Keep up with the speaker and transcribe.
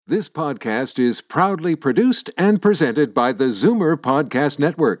This podcast is proudly produced and presented by the Zoomer Podcast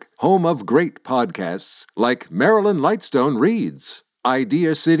Network, home of great podcasts like Marilyn Lightstone Reads,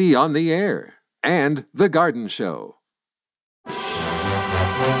 Idea City on the Air, and The Garden Show.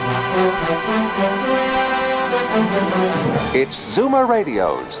 It's Zoomer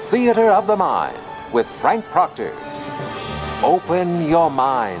Radio's Theater of the Mind with Frank Proctor. Open your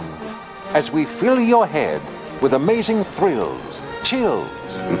mind as we fill your head with amazing thrills, chills,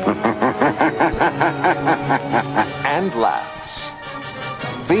 and laughs.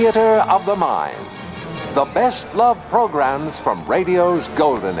 Theater of the Mind. The best love programs from radio's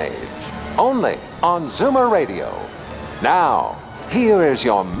golden age. Only on Zoomer Radio. Now, here is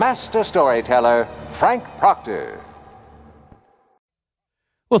your master storyteller, Frank Proctor.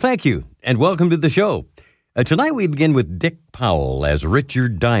 Well, thank you, and welcome to the show. Tonight we begin with Dick Powell as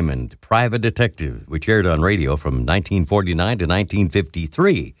Richard Diamond, private detective, which aired on radio from 1949 to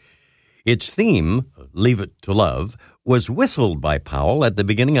 1953. Its theme, Leave It to Love, was whistled by Powell at the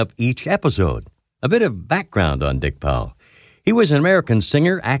beginning of each episode. A bit of background on Dick Powell. He was an American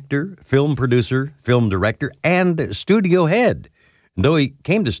singer, actor, film producer, film director, and studio head. Though he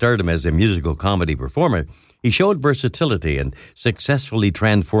came to stardom as a musical comedy performer, he showed versatility and successfully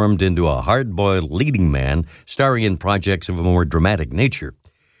transformed into a hard-boiled leading man, starring in projects of a more dramatic nature.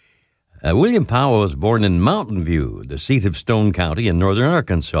 William Powell was born in Mountain View, the seat of Stone County in northern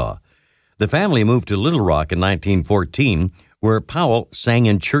Arkansas. The family moved to Little Rock in 1914, where Powell sang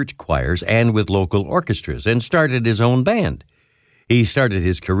in church choirs and with local orchestras and started his own band. He started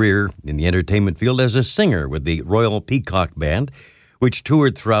his career in the entertainment field as a singer with the Royal Peacock Band, which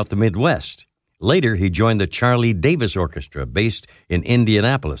toured throughout the Midwest. Later, he joined the Charlie Davis Orchestra, based in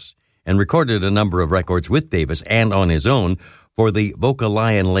Indianapolis, and recorded a number of records with Davis and on his own for the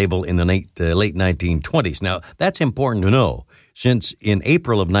Vocalion label in the late 1920s. Now, that's important to know, since in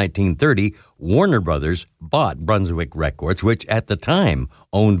April of 1930, Warner Brothers bought Brunswick Records, which at the time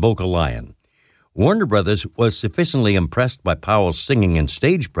owned Vocalion. Warner Brothers was sufficiently impressed by Powell's singing and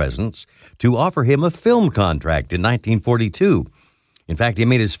stage presence to offer him a film contract in 1942. In fact, he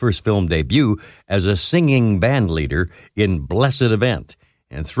made his first film debut as a singing band leader in Blessed Event.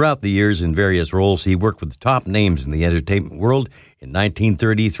 And throughout the years in various roles, he worked with top names in the entertainment world. In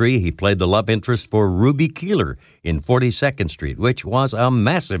 1933, he played the love interest for Ruby Keeler in 42nd Street, which was a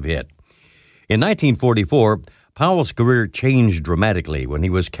massive hit. In 1944, Powell's career changed dramatically when he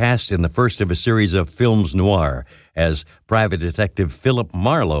was cast in the first of a series of films noir as Private Detective Philip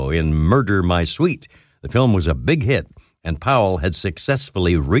Marlowe in Murder, My Sweet. The film was a big hit, and Powell had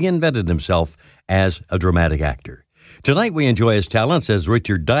successfully reinvented himself as a dramatic actor. Tonight we enjoy his talents as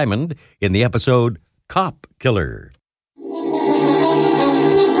Richard Diamond in the episode Cop Killer.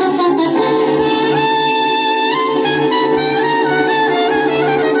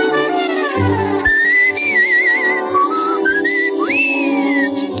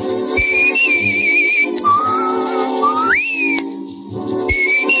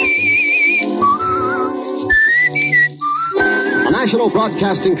 National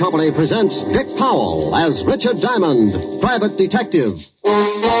Broadcasting Company presents Dick Powell as Richard Diamond, private detective.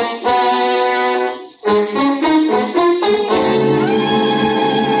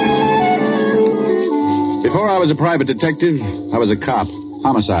 Before I was a private detective, I was a cop.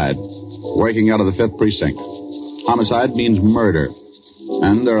 Homicide. Working out of the 5th Precinct. Homicide means murder.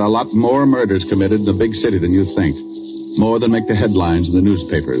 And there are a lot more murders committed in a big city than you think. More than make the headlines in the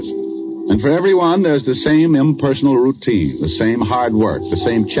newspapers. And for everyone, there's the same impersonal routine, the same hard work, the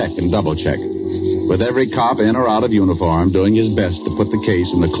same check and double check, with every cop in or out of uniform doing his best to put the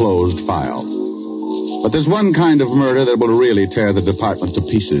case in the closed file. But there's one kind of murder that will really tear the department to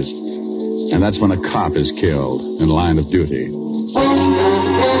pieces, and that's when a cop is killed in line of duty.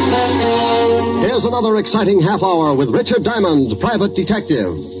 Here's another exciting half hour with Richard Diamond, private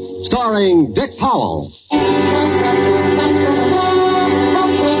detective, starring Dick Powell.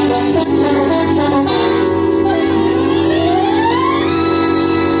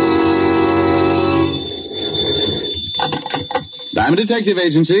 Diamond Detective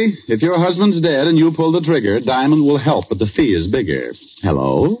Agency. If your husband's dead and you pull the trigger, Diamond will help, but the fee is bigger.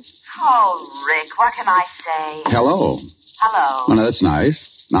 Hello? Oh, Rick, what can I say? Hello. Hello. Oh, no, that's nice.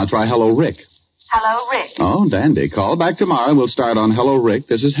 Now try Hello, Rick. Hello, Rick. Oh, dandy. Call back tomorrow. We'll start on Hello, Rick.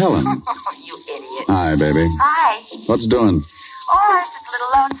 This is Helen. You idiot. Hi, baby. Hi. What's doing? Oh, I was just a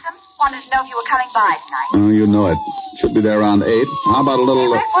little lonesome. Wanted to know if you were coming by tonight. Oh, you know it. Should be there around 8. How about a little...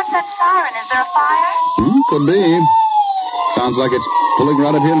 Hey, Rick, what's that siren? Is there a fire? Could be. Sounds like it's pulling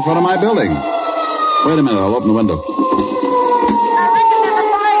right up here in front of my building. Wait a minute. I'll open the window. Rick, if there's a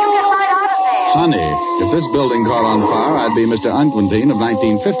fire, you get right out of there. Honey, if this building caught on fire, I'd be Mr. Unquintine of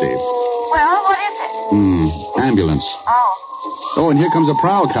 1950. Well, what is it? Ambulance. Oh. Oh, and here comes a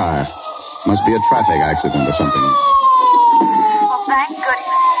prowl car. Must be a traffic accident or something. Well, thank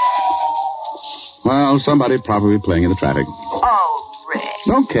goodness. Well, somebody probably playing in the traffic. Oh, Rick.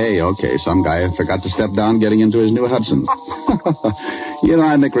 Okay. Some guy forgot to step down getting into his new Hudson. You know,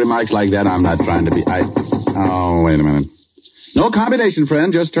 I make remarks like that. I'm not trying to be... Oh, wait a minute. No combination,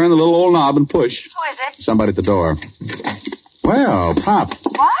 friend. Just turn the little old knob and push. Who is it? Somebody at the door. Well, Pop.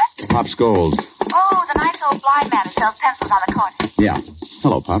 What? Pop Scholes. Oh, the nice old blind man who sells pencils on the corner. Yeah.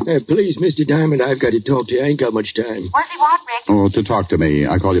 Hello, Pop. Please, Mr. Diamond, I've got to talk to you. I ain't got much time. What does he want, Rick? Oh, to talk to me.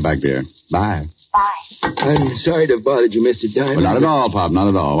 I'll call you back, dear. Bye. Bye. I'm sorry to have bothered you, Mr. Diamond. Well, not at all, Pop. Not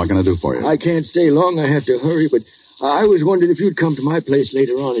at all. What can I do for you? I can't stay long. I have to hurry, but I was wondering if you'd come to my place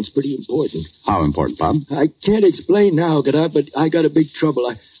later on. It's pretty important. How important, Pop? I can't explain now, but I got a big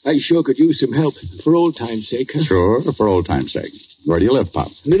trouble. I sure could use some help for old time's sake. Huh? Sure, for old time's sake. Where do you live,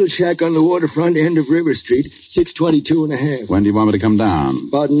 Pop? Little shack on the waterfront, end of River Street, 622 and a half. When do you want me to come down?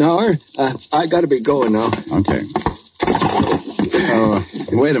 About an hour. I got to be going now. Okay. Oh,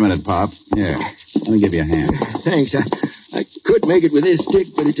 wait a minute, Pop. Here, let me give you a hand. Thanks. I could make it with this stick,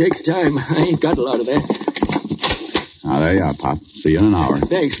 but it takes time. I ain't got a lot of that. Ah, there you are, Pop. See you in an hour.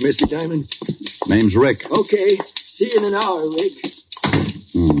 Thanks, Mr. Diamond. Name's Rick. Okay. See you in an hour, Rick.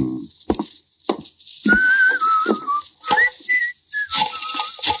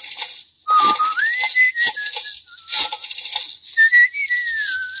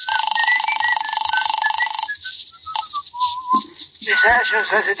 Miss Asher's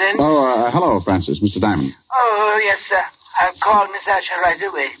residence? Oh, hello, Francis. Mr. Diamond. Oh, yes, sir. I'll call Miss Asher right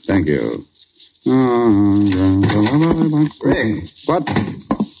away. Thank you. Rick. What?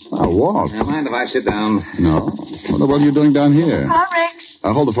 Oh, Walt. Mind if I sit down? No. What the hell are you doing down here? Hello, Rick.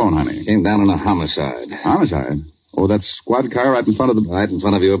 Hold the phone, honey. Came down on a homicide. Homicide? Oh, that squad car right in front of the... Right in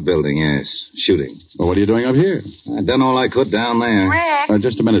front of your building, yes. Shooting. Well, what are you doing up here? I done all I could down there. Rick.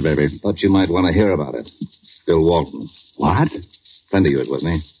 Just a minute, baby. Thought you might want to hear about it. Bill Walton. What? Friend of yours,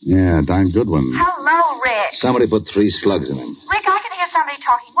 wasn't he? Yeah, darn good one. Hello, Rick. Somebody put 3 slugs in him. Rick, I can hear somebody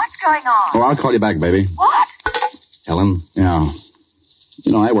talking. What's going on? Oh, I'll call you back, baby. What? Helen? Yeah.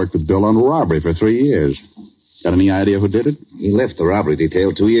 You know, I worked with Bill on robbery for 3 years. Got any idea who did it? He left the robbery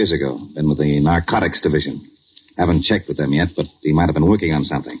detail 2 years ago. Been with the narcotics division. Haven't checked with them yet, but he might have been working on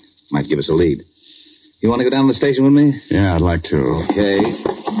something. Might give us a lead. You want to go down to the station with me? Yeah, I'd like to. Okay.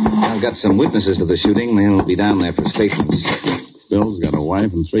 I've got some witnesses to the shooting. They'll be down there for statements. Bill's got a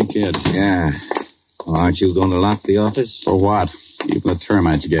wife and 3 kids. Yeah. Well, aren't you going to lock the office? For what? Keeping the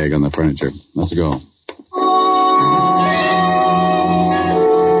termites gag on the furniture. Let's go.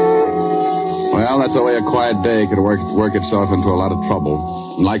 Well, that's the way a quiet day could work itself into a lot of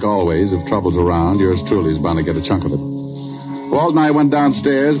trouble. And like always, if trouble's around, yours truly is bound to get a chunk of it. Walt and I went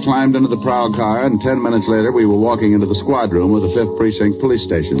downstairs, climbed into the prowl car, and 10 minutes later we were walking into the squad room of the 5th Precinct Police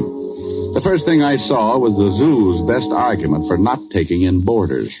Station. The first thing I saw was the zoo's best argument for not taking in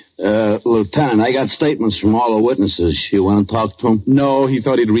boarders. Lieutenant, I got statements from all the witnesses. You want to talk to them? No, he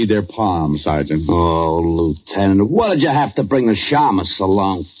thought he'd read their palms, Sergeant. Oh, Lieutenant, what did you have to bring the shamus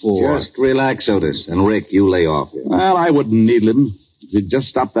along for? Just relax, Otis. And Rick, you lay off here. Well, I wouldn't needle him. He'd just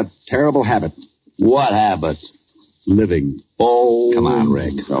stop that terrible habit. What habit? Living. Oh. Come on,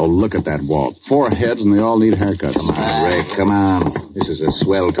 Rick. Oh, look at that, Walt. 4 heads and they all need haircuts. Come on, Rick, come on. This is a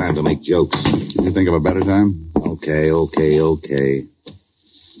swell time to make jokes. Can you think of a better time? Okay.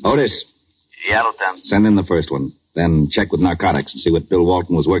 Otis, Yeah, Lieutenant. send in the first one. Then check with narcotics and see what Bill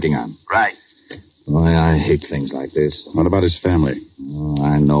Walton was working on. Right. Boy, I hate things like this. What about his family? Oh,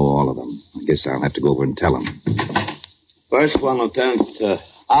 I know all of them. I guess I'll have to go over and tell them. First one, Lieutenant,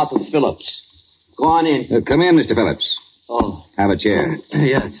 Arthur Phillips. Go on in. Come in, Mr. Phillips. Oh. Have a chair.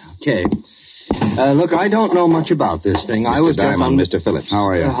 Yes, okay. Look, I don't know much about this thing. I was Diamond, Mr. Phillips. How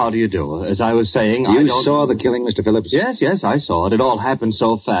are you? How do you do? As I was saying, You saw the killing, Mr. Phillips? Yes, I saw it. It all happened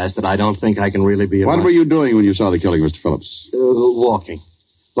so fast that I don't think I can really be... What were you doing when you saw the killing, Mr. Phillips? Walking.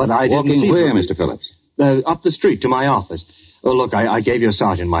 But I didn't see... Walking where, them. Mr. Phillips? Up the street to my office. Oh, look, I gave your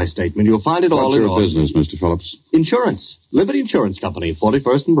sergeant my statement. You'll find it all What's in your order. business, Mr. Phillips? Insurance. Liberty Insurance Company,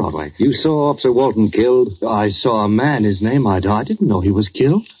 41st and Broadway. You saw Officer Walton killed? I saw a man, his name, I didn't know he was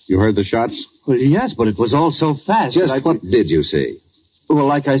killed. You heard the shots? Well, yes, but it was all so fast. Just what did you see? Well,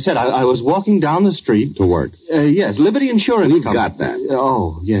 like I said, I was walking down the street. To work. Yes, Liberty Insurance We've Company. got that.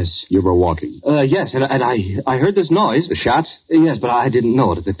 Oh, yes. You were walking. Yes, and I heard this noise. The shots? Yes, but I didn't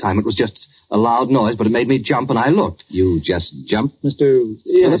know it at the time. It was just a loud noise, but it made me jump, and I looked. You just jumped, Mr.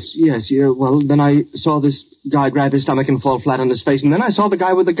 Yes, yeah. Well, then I saw this guy grab his stomach and fall flat on his face, and then I saw the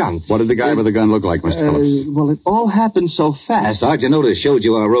guy with the gun. What did the guy with the gun look like, Mr. Phillips? Well, it all happened so fast. Sergeant Otis showed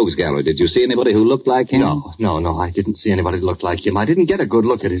you our rogues gallery. Did you see anybody who looked like him? No, I didn't see anybody who looked like him. I didn't get a good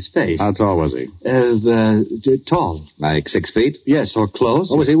look at his face. How tall was he? Tall. Like 6 feet? Yes, or clothes.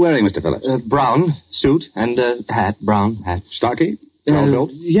 What was he wearing, Mr. Phillips? Brown suit and hat, brown hat. Stocky? Well-built?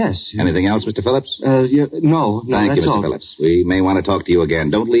 Yes. Anything else, Mr. Phillips? No, Thank that's you, Mr. all. Phillips. We may want to talk to you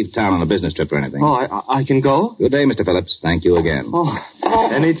again. Don't leave town on a business trip or anything. Oh, I can go? Good day, Mr. Phillips. Thank you again. Oh,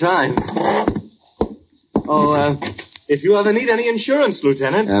 anytime. If you ever need any insurance,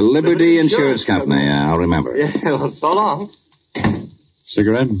 Lieutenant. Liberty Insurance Company. I'll remember. Yeah, well, so long.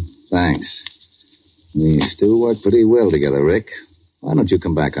 Cigarette? Thanks. We still work pretty well together, Rick. Why don't you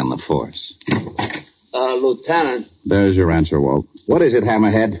come back on the force? Lieutenant. There's your answer, Walt. What is it,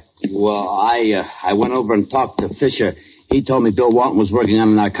 Hammerhead? Well, I went over and talked to Fisher. He told me Bill Walton was working on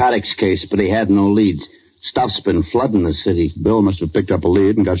a narcotics case, but he had no leads. Stuff's been flooding the city. Bill must have picked up a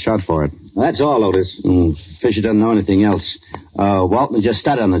lead and got shot for it. That's all, Otis. Fisher doesn't know anything else. Walton just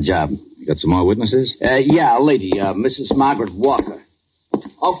started on the job. You got some more witnesses? Yeah, a lady, Mrs. Margaret Walker.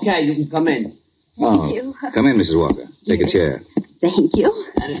 Okay, you can come in. Thank you. Come in, Mrs. Walker. Take a chair. Thank you.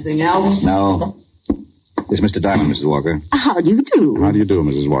 Anything else? No. This is Mr. Diamond, Mrs. Walker. How do you do? How do you do,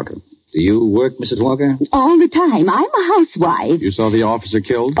 Mrs. Walker? Do you work, Mrs. Walker? All the time. I'm a housewife. You saw the officer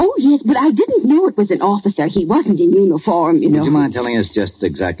killed? Oh, yes, but I didn't know it was an officer. He wasn't in uniform, you know. Would you mind telling us just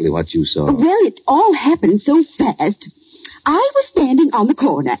exactly what you saw? Well, it all happened so fast. I was standing on the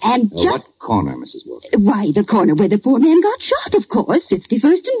corner and just... What corner, Mrs. Walker? Why, the corner where the poor man got shot, of course.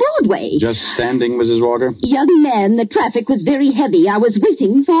 51st and Broadway. Just standing, Mrs. Walker? Young man, the traffic was very heavy. I was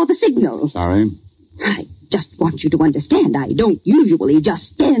waiting for the signal. Sorry. I just want you to understand, I don't usually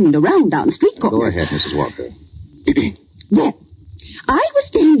just stand around on street corners. Go ahead, Mrs. Walker. Well, I was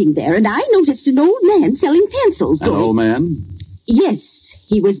standing there, and I noticed an old man selling pencils. An old man? Yes,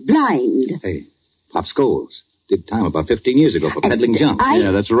 he was blind. Hey, Pop Scholes did time about 15 years ago for peddling junk.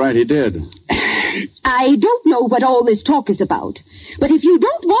 Yeah, that's right, he did. I don't know what all this talk is about, but if you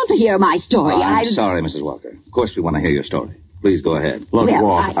don't want to hear my story, I'm sorry, Mrs. Walker. Of course we want to hear your story. Please go ahead. Look,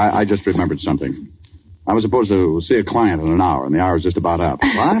 Walt, I just remembered something. I was supposed to see a client in an hour, and the hour's just about up.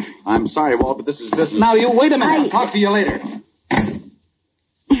 What? I'm sorry, Walt, but this is business. Now, you wait a minute. I'll talk to you later.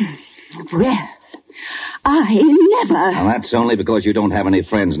 Well, I never... Well, that's only because you don't have any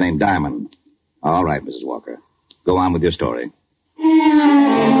friends named Diamond. All right, Mrs. Walker. Go on with your story.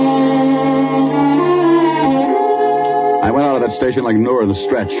 I went out of that station like Noor in the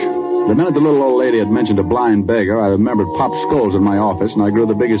stretch. The minute the little old lady had mentioned a blind beggar, I remembered Pop Scholes in my office, and I grew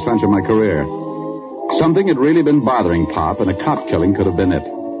the biggest hunch of my career. Something had really been bothering Pop, and a cop killing could have been it.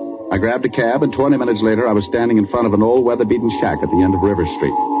 I grabbed a cab, and 20 minutes later, I was standing in front of an old weather-beaten shack at the end of River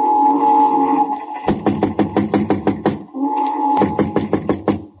Street.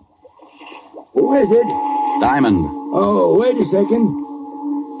 Who is it? Diamond. Oh, wait a second.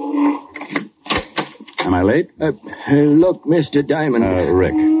 Am I late? Look, Mr. Diamond.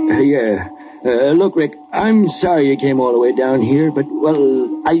 Rick. Yeah. Look, Rick, I'm sorry you came all the way down here, but,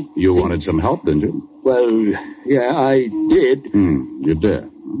 well, You wanted some help, didn't you? Well, yeah, I did. You did.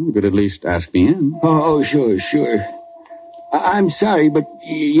 You could at least ask me in. Oh, sure. I'm sorry, but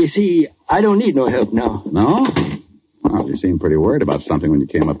you see, I don't need no help now. No? Well, you seemed pretty worried about something when you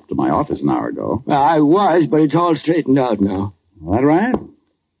came up to my office an hour ago. I was, but it's all straightened out now. Is that right?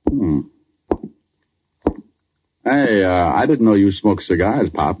 Hey, I didn't know you smoked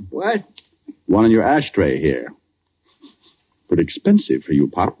cigars, Pop. What? One in your ashtray here. Pretty expensive for you,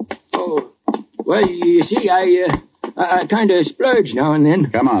 Pop. Oh, well, you see, I kind of splurge now and then.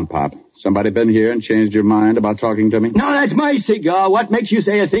 Come on, Pop. Somebody been here and changed your mind about talking to me? No, that's my cigar. What makes you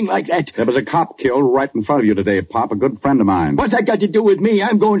say a thing like that? There was a cop killed right in front of you today, Pop, a good friend of mine. What's that got to do with me?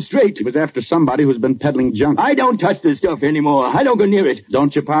 I'm going straight. He was after somebody who's been peddling junk. I don't touch this stuff anymore. I don't go near it.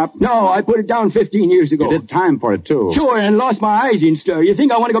 Don't you, Pop? No, I put it down 15 years ago. You did time for it, too. Sure, and lost my eyes in stir. You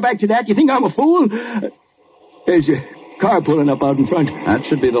think I want to go back to that? You think I'm a fool? There's a car pulling up out in front. That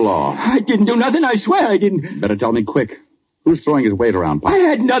should be the law. I didn't do nothing. I swear I didn't. Better tell me quick. Who's throwing his weight around, Pop? I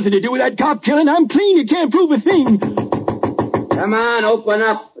had nothing to do with that cop killing. I'm clean. You can't prove a thing. Come on, open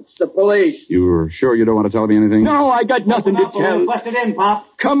up. It's the police. You're sure you don't want to tell me anything? No, I got nothing to tell. Busted in,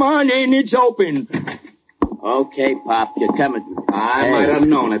 Pop. Come on in. It's open. Okay, Pop, you're coming. I might have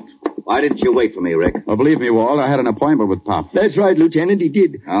known it. Why didn't you wait for me, Rick? Well, believe me, Walt, I had an appointment with Pop. That's right, Lieutenant. He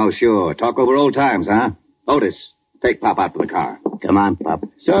did. Oh, sure. Talk over old times, huh? Otis, take Pop out to the car. Come on, Pop.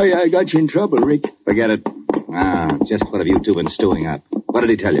 Sorry I got you in trouble, Rick. Forget it. Just what have you two been stewing up? What did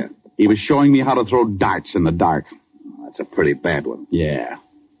he tell you? He was showing me how to throw darts in the dark. That's a pretty bad one. Yeah.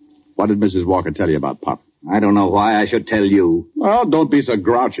 What did Mrs. Walker tell you about Pop? I don't know why I should tell you. Well, don't be so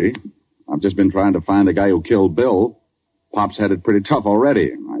grouchy. I've just been trying to find the guy who killed Bill. Pop's had it pretty tough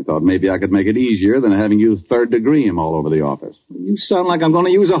already. I thought maybe I could make it easier than having you third-degree him all over the office. You sound like I'm going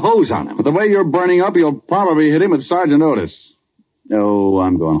to use a hose on him. But the way you're burning up, you'll probably hit him with Sergeant Otis. No,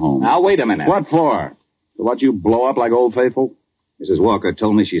 I'm going home. Now, wait a minute. What for? To watch you blow up like Old Faithful? Mrs. Walker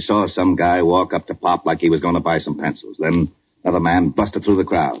told me she saw some guy walk up to Pop like he was going to buy some pencils. Then another man busted through the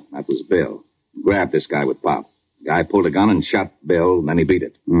crowd. That was Bill. Grabbed this guy with Pop. The guy pulled a gun and shot Bill, and then he beat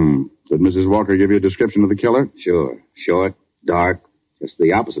it. Did Mrs. Walker give you a description of the killer? Sure. Short, dark, just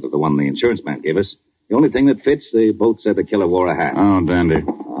the opposite of the one the insurance man gave us. The only thing that fits, they both said the killer wore a hat. Oh, dandy.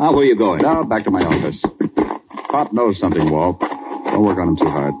 Where are you going? Now, back to my office. Pop knows something, Walt. Don't work on him too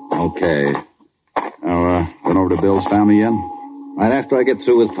hard. Okay. Now, been over to Bill's family yet? Right after I get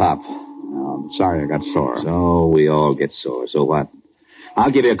through with Pop. Oh, I'm sorry I got sore. So we all get sore. So what? I'll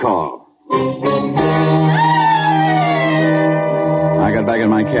give you a call. I got back in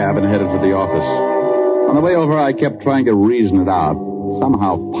my cab and headed for the office. On the way over, I kept trying to reason it out.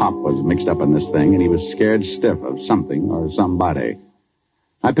 Somehow Pop was mixed up in this thing, and he was scared stiff of something or somebody.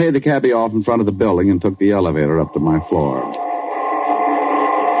 I paid the cabbie off in front of the building and took the elevator up to my floor.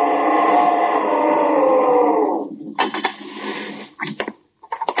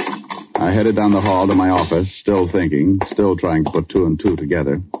 I headed down the hall to my office, still thinking, still trying to put two and two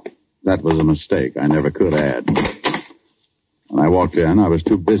together. That was a mistake. I never could add. When I walked in, I was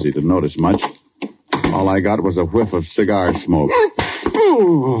too busy to notice much. All I got was a whiff of cigar smoke.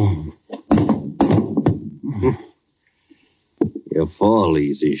 You fall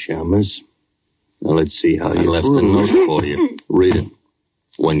easy, Shamus. Now let's see how you left a note for you. Read it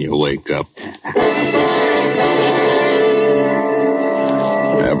when you wake up.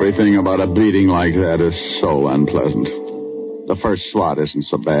 Everything about a beating like that is so unpleasant. The first swat isn't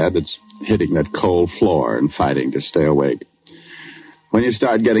so bad. It's hitting that cold floor and fighting to stay awake. When you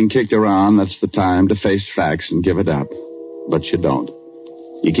start getting kicked around, that's the time to face facts and give it up. But you don't.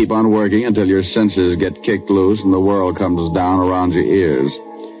 You keep on working until your senses get kicked loose and the world comes down around your ears.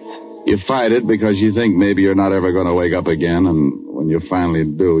 You fight it because you think maybe you're not ever going to wake up again, and when you finally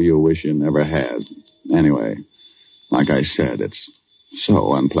do, you wish you never had. Anyway, like I said, it's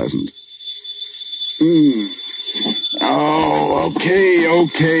so unpleasant. Oh, okay.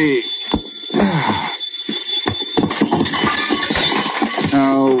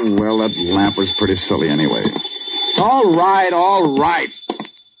 Oh, well, that lamp was pretty silly anyway. All right.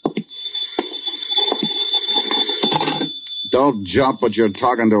 Don't jump, but you're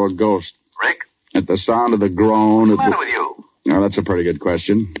talking to a ghost. Rick? At the sound of the groan... What's the matter with you? Oh, that's a pretty good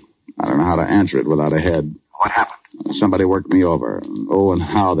question. I don't know how to answer it without a head. What happened? Somebody worked me over. Oh, and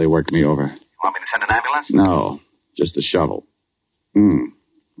how they worked me over. You want me to send an ambulance? No, just a shovel.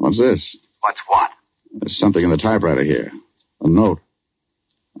 What's this? What's what? There's something in the typewriter here. A note.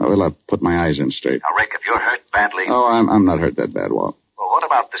 Oh, well, I'll put my eyes in straight. Now, Rick, if you're hurt badly... Oh, I'm not hurt that bad, Walt. Well, what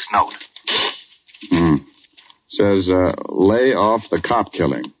about this note? Says, lay off the cop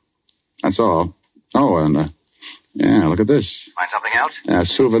killing. That's all. Oh, and, yeah, look at this. Find something else? Yeah,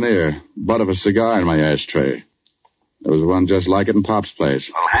 souvenir. Butt of a cigar in my ashtray. There was one just like it in Pop's place.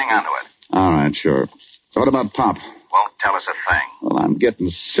 Well, hang on to it. All right, sure. So what about Pop? Won't tell us a thing. Well, I'm getting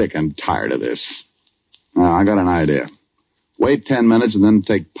sick and tired of this. Now, I got an idea. Wait 10 minutes and then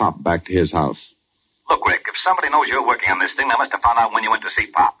take Pop back to his house. Look, Rick, if somebody knows you're working on this thing, they must have found out when you went to see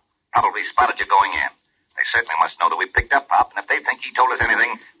Pop. Probably spotted you going in. They certainly must know that we picked up Pop, and if they think he told us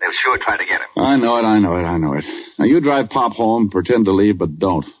anything, they'll sure try to get him. I know it. Now, you drive Pop home, pretend to leave, but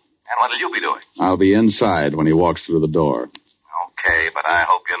don't. And what'll you be doing? I'll be inside when he walks through the door. Okay, but I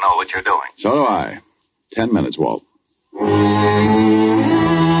hope you know what you're doing. So do I. 10 minutes, Walt.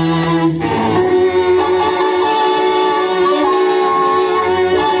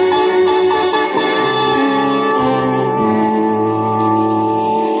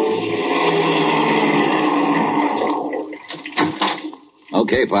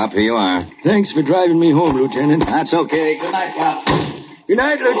 Okay, Pop, here you are. Thanks for driving me home, Lieutenant. That's okay. Good night, Pop. Good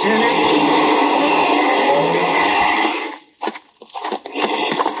night, Lieutenant.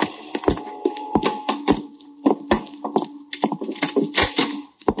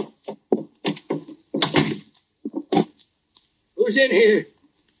 Who's in here?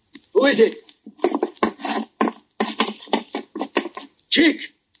 Who is it? Chick!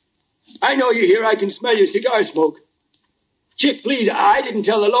 I know you're here. I can smell your cigar smoke. Chick, please, I didn't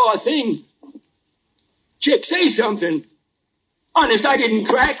tell the law a thing. Chick, say something. Honest, I didn't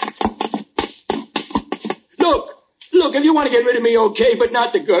crack. Look, Look, if you want to get rid of me, okay, but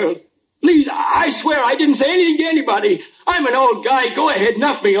not the girl. Please, I swear I didn't say anything to anybody. I'm an old guy. Go ahead,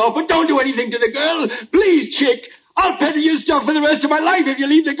 knock me off, but don't do anything to the girl. Please, Chick. I'll peddle you stuff for the rest of my life if you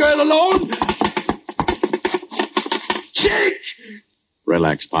leave the girl alone. Chick!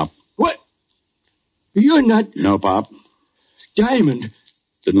 Relax, Pop. What? You're not... No, Pop. Diamond.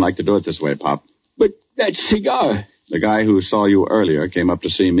 Didn't like to do it this way, Pop. But that cigar... The guy who saw you earlier came up to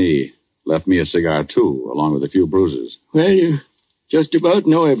see me. Left me a cigar, too, along with a few bruises. Well, you just about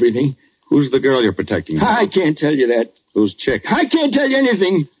know everything. Who's the girl you're protecting? I can't tell you that. Who's Chick? I can't tell you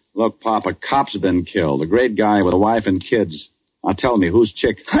anything. Look, Pop, a cop's been killed. A great guy with a wife and kids. Now tell me, who's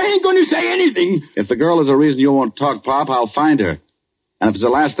Chick? I ain't going to say anything. If the girl is a reason you won't talk, Pop, I'll find her. And if it's the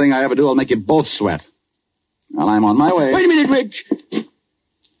last thing I ever do, I'll make you both sweat. Well, I'm on my way. Wait a minute, Rick.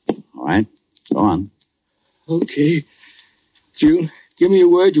 All right, go on. Okay. If you give me a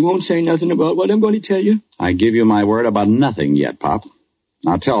word, you won't say nothing about what I'm going to tell you. I give you my word about nothing yet, Pop.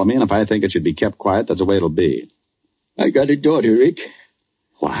 Now tell me, and if I think it should be kept quiet, that's the way it'll be. I got a daughter, Rick.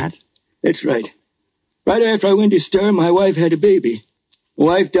 What? That's right. Right after I went to stir, my wife had a baby. My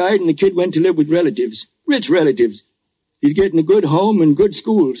wife died, and the kid went to live with relatives. Rich relatives. He's getting a good home and good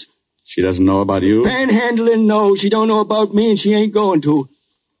schools. She doesn't know about you? Panhandling, no. She don't know about me, and she ain't going to.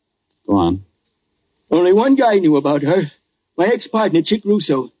 Go on. Only one guy knew about her. My ex-partner, Chick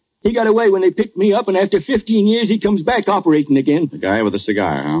Russo. He got away when they picked me up, and after 15 years, he comes back operating again. The guy with the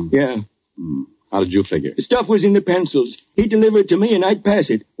cigar, huh? Yeah. How did you figure? The stuff was in the pencils. He'd deliver it to me, and I'd pass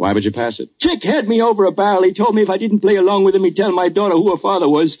it. Why would you pass it? Chick had me over a barrel. He told me if I didn't play along with him, he'd tell my daughter who her father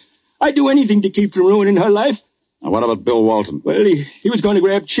was. I'd do anything to keep from ruining her life. Now, what about Bill Walton? Well, he was going to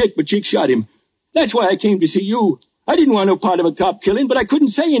grab Chick, but Chick shot him. That's why I came to see you. I didn't want no part of a cop killing, but I couldn't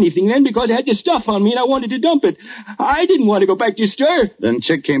say anything then because I had the stuff on me and I wanted to dump it. I didn't want to go back to stir. Then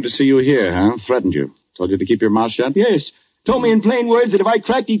Chick came to see you here, huh? Threatened you. Told you to keep your mouth shut? Yes. Told me in plain words that if I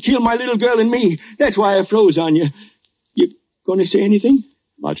cracked, he'd kill my little girl and me. That's why I froze on you. You going to say anything?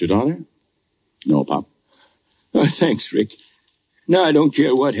 About your daughter? No, Pop. Oh, thanks, Rick. Now I don't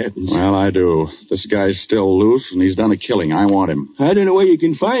care what happens. Well, I do. This guy's still loose, and he's done a killing. I want him. I don't know where you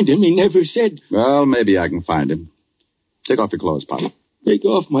can find him. He never said. Well, maybe I can find him. Take off your clothes, Pop. Take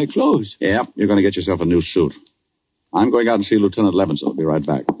off my clothes? Yeah, you're going to get yourself a new suit. I'm going out and see Lieutenant Levinson. I'll be right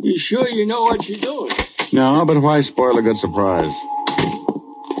back. You sure you know what you're doing? No, but why spoil a good surprise?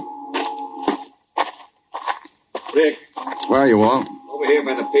 Rick. Where are you, Walt? Over here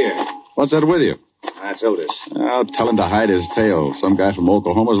by the pier. What's that with you? That's Otis. I'll tell him to hide his tail. Some guy from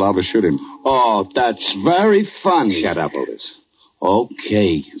Oklahoma's allowed to shoot him. Oh, that's very funny. Shut up, Otis.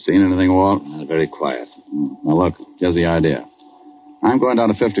 Okay. Seen anything, Walt? Very quiet. Now, look, here's the idea. I'm going down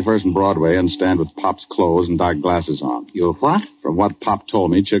to 51st and Broadway and stand with Pop's clothes and dark glasses on. You're what? From what Pop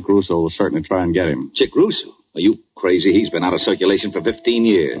told me, Chick Russo will certainly try and get him. Chick Russo? Are you crazy? He's been out of circulation for 15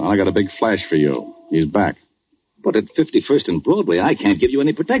 years. Well, I got a big flash for you. He's back. But at 51st and Broadway, I can't give you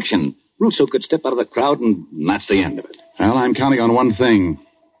any protection. Russo could step out of the crowd, and that's the end of it. Well, I'm counting on one thing.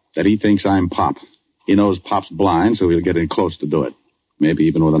 That he thinks I'm Pop. He knows Pop's blind, so he'll get in close to do it. Maybe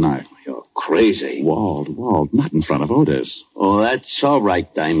even with a knife. You're crazy. Walt, not in front of Otis. Oh, that's all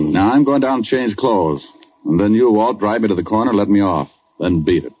right, Diamond. Now, I'm going down and change clothes. And then you, Walt, drive me to the corner, let me off. Then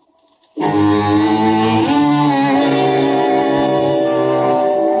beat it.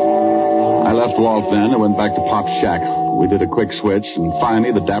 I left Walt then and went back to Pop's shack. We did a quick switch, and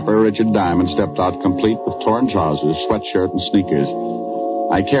finally the dapper Richard Diamond stepped out complete with torn trousers, sweatshirt, and sneakers.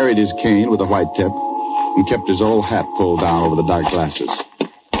 I carried his cane with a white tip and kept his old hat pulled down over the dark glasses.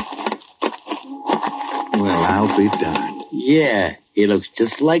 Well, I'll be darned. Yeah, he looks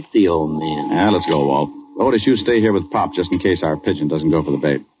just like the old man. Yeah, let's go, Walt. Otis, you stay here with Pop just in case our pigeon doesn't go for the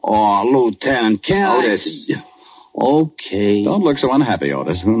bait. Oh, Lieutenant, can't Otis. Okay. Don't look so unhappy,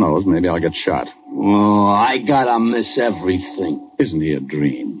 Otis. Who knows? Maybe I'll get shot. Oh, I gotta miss everything. Isn't he a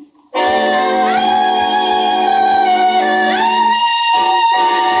dream?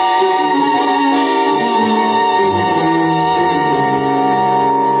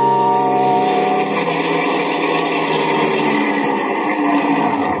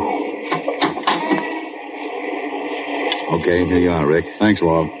 Okay, here you are, Rick. Thanks,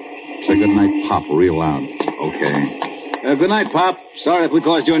 Walt. Say good night, Pop, real loud. Okay. Good night, Pop. Sorry if we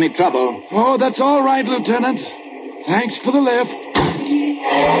caused you any trouble. Oh, that's all right, Lieutenant. Thanks for the lift.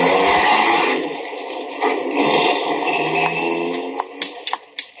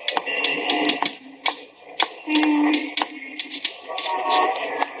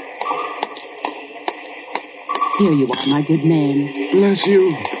 Here you are, my good man. Bless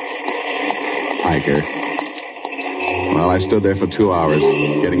you. Hiker. Well, I stood there for 2 hours,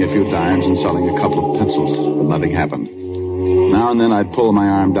 getting a few dimes and selling a couple of pencils, but nothing happened. Now and then I'd pull my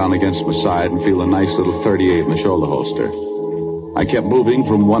arm down against my side and feel a nice little 38 in the shoulder holster. I kept moving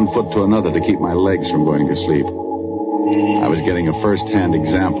from one foot to another to keep my legs from going to sleep. I was getting a first-hand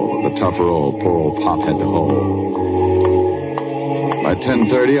example of the tough role poor old Pop had to hold. By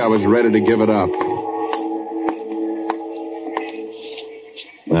 10:30, I was ready to give it up.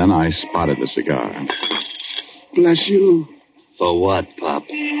 Then I spotted the cigar. Bless you. For what, Pop?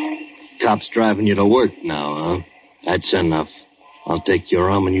 Cop's driving you to work now, huh? That's enough. I'll take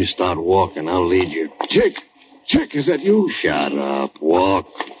your arm and you start walking. I'll lead you. Chick, is that you? Shut up. Walk.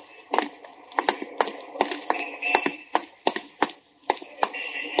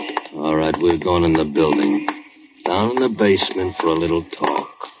 All right, we're going in the building. Down in the basement for a little talk.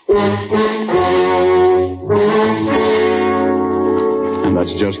 And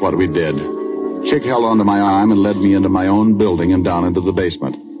that's just what we did. Chick held onto my arm and led me into my own building and down into the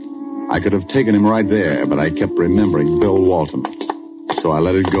basement. I could have taken him right there, but I kept remembering Bill Walton. So I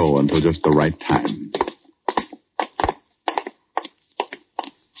let it go until just the right time.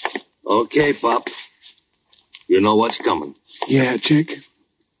 Okay, Pop. You know what's coming. Yeah, Chick.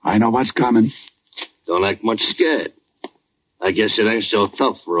 I know what's coming. Don't act much scared. I guess it ain't so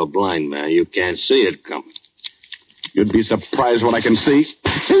tough for a blind man. You can't see it coming. You'd be surprised what I can see.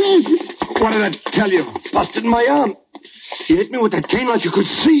 What did I tell you? Busted my arm. You hit me with that cane like you could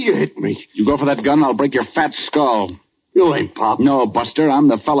see you hit me. You go for that gun, I'll break your fat skull. You ain't, Pop. No, Buster, I'm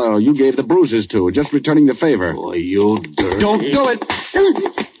the fellow you gave the bruises to. Just returning the favor. Boy, you dirty. Don't do it.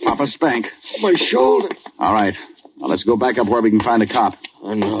 Papa spank. My shoulder. All right. Now let's go back up where we can find a cop.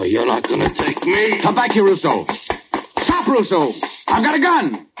 I know, you're not going to take me. Come back here, Russo. Stop, Russo. I've got a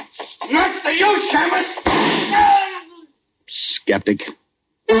gun. Next to you, Shamus. Skeptic.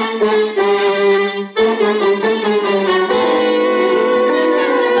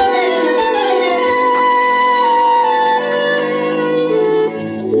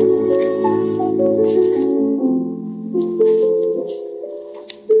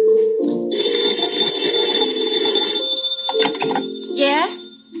 Yes?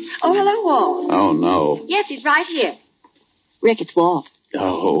 Oh, hello, Walt. Oh, no. Yes, he's right here. Rick, it's Walt.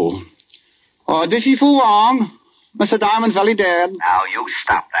 Oh. Oh, this is for wrong. Mr. Diamond very dead. Now, you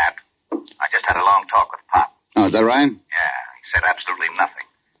stop that. I just had a long talk with Pop. Oh, is that right? Yeah, he said absolutely nothing.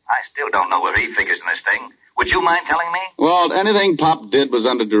 I still don't know where he figures in this thing. Would you mind telling me? Well, anything Pop did was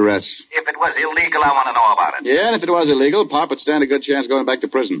under duress. If it was illegal, I want to know about it. Yeah, and if it was illegal, Pop would stand a good chance going back to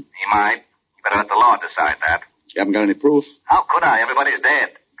prison. He might. You better let the law decide that. You haven't got any proof? How could I? Everybody's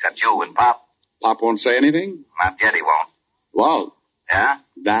dead, except you and Pop. Pop won't say anything? Not yet, he won't. Walt. Yeah?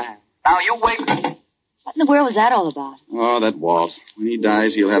 Die. Now, you wait. What in the world was that all about? Oh, that Walt. When he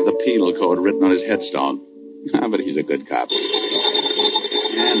dies, he'll have the penal code written on his headstone. But he's a good cop.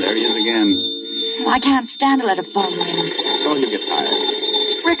 And there he is again. I can't stand to let a phone ring. So he'll get tired.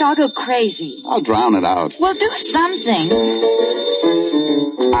 Rick, I'll go crazy. I'll drown it out. Well, do something.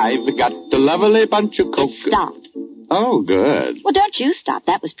 I've got a lovely bunch of coke. Stop. Oh, good. Well, don't you stop.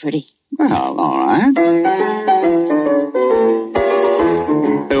 That was pretty. Well, all right.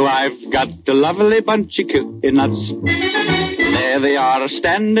 Oh, I've got a lovely bunch of coconuts. There they are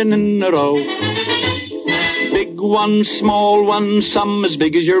standing in a row. Big ones, small ones, some as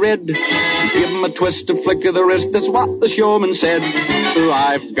big as your head. Give 'em a twist, a flick of the wrist, that's what the showman said. Oh,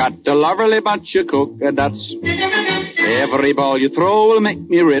 I've got a lovely bunch of coconuts. Every ball you throw will make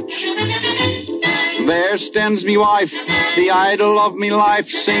me rich. There stands me wife, the idol of me life.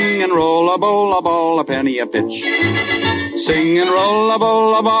 Sing and roll a bowl, a ball, a penny a pitch. Sing and roll a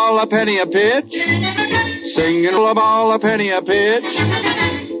bowl, a ball, a penny a pitch. Sing and roll a ball, a penny a pitch.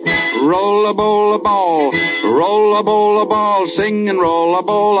 Roll a bowl, a ball, roll a bowl, a ball. Sing and roll a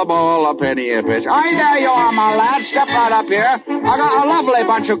bowl, a ball, a penny a pitch. Aye, there you are, my lad. Step right up here. I got a lovely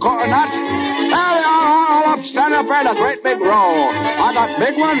bunch of coconuts. There they are, all up, stand up in a great big row. I got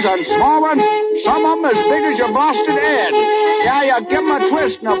big ones and small ones, some of them as big as your blasted head. Yeah, you give 'em a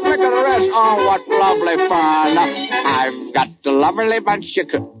twist and a flick of the wrist. Oh, what lovely fun. I've got a lovely bunch of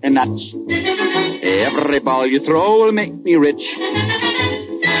coconuts. Every ball you throw will make me rich.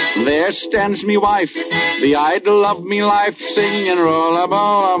 There stands me wife, the idol of me life. Sing and roll a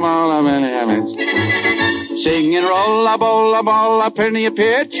ball, a ball, a penny a pitch. Sing and roll a ball, a ball, a penny a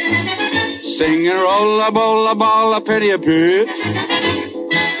pitch. Sing and roll a ball, a ball, a penny a pitch.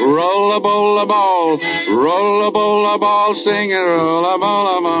 Roll a bowl, a ball, roll a bowl, a ball. Sing and roll a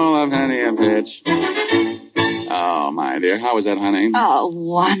ball, a penny a pitch. Oh, my dear, how was that, honey? Oh,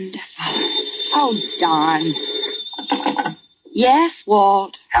 wonderful. Oh, darn. Yes,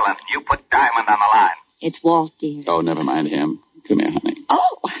 Walt. Helen, you put Diamond on the line. It's Walt, dear. Oh, never mind him. Come here, honey.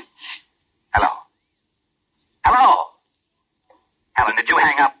 Oh. Hello. Hello. did you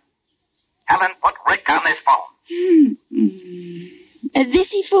hang up? Helen, put Rick on this phone.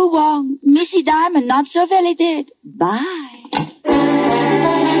 Thisy Fu Wong, Missy Diamond, not so very dead. Bye.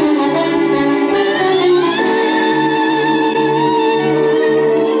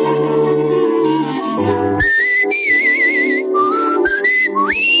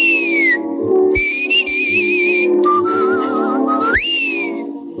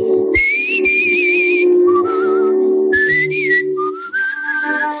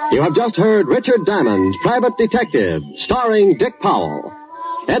 You have just heard Richard Diamond, Private Detective, starring Dick Powell.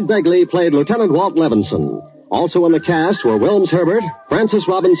 Ed Begley played Lieutenant Walt Levinson. Also in the cast were Wilms Herbert, Francis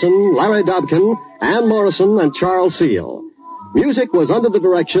Robinson, Larry Dobkin, Ann Morrison, and Charles Seal. Music was under the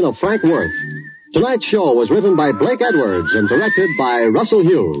direction of Frank Worth. Tonight's show was written by Blake Edwards and directed by Russell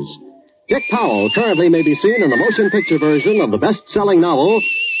Hughes. Dick Powell currently may be seen in the motion picture version of the best-selling novel,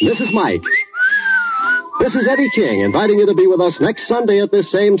 Mrs. Mike. This is Eddie King inviting you to be with us next Sunday at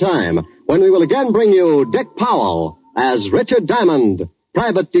this same time, when we will again bring you Dick Powell as Richard Diamond,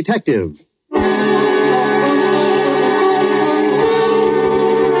 Private Detective.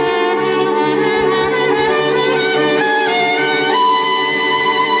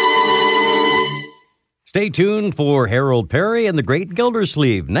 Stay tuned for Harold Perry and the Great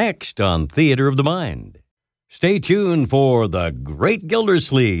Gildersleeve next on Theater of the Mind. Stay tuned for The Great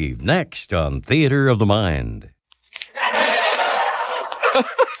Gildersleeve next on Theater of the Mind.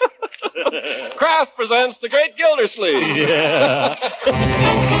 Kraft presents The Great Gildersleeve. Yeah.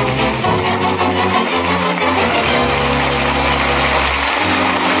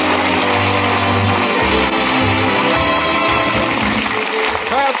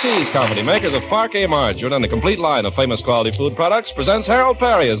 Kraft Cheese Company, makers of Parquet margarine and a complete line of famous quality food products, presents Harold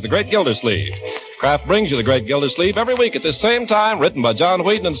Perry as The Great Gildersleeve. Kraft brings you The Great Gildersleeve every week at this same time, written by John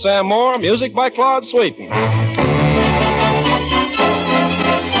Wheaton and Sam Moore, music by Claude Sweeten.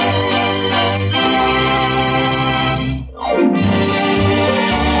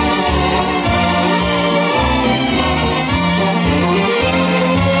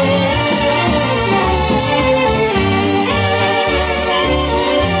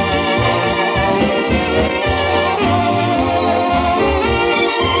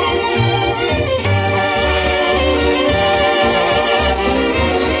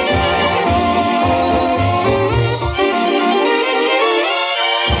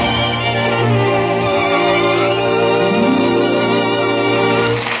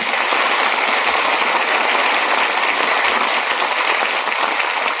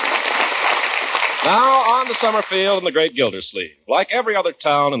 Summerfield and the Great Gildersleeve. Like every other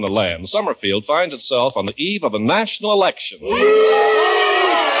town in the land, Summerfield finds itself on the eve of a national election.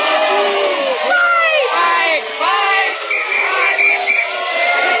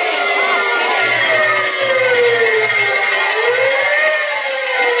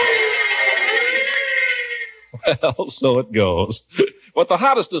 Well, so it goes. But the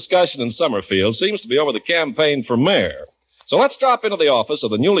hottest discussion in Summerfield seems to be over the campaign for mayor. So let's drop into the office of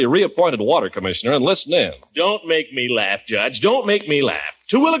the newly reappointed water commissioner and listen in. Don't make me laugh, Judge. Don't make me laugh.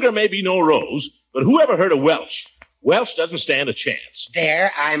 Terwilliger may be no rose, but who ever heard of Welch? Welch doesn't stand a chance.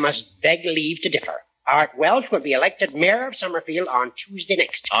 There, I must beg leave to differ. Art Welch will be elected mayor of Summerfield on Tuesday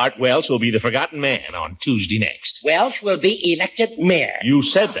next. Art Welch will be the forgotten man on Tuesday next. Welch will be elected mayor. You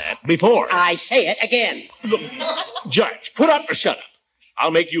said that before. I say it again. Look, Judge, put up or shut up. I'll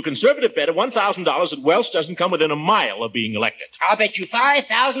make you a conservative bet of $1,000 that Welch doesn't come within a mile of being elected. I'll bet you $5,000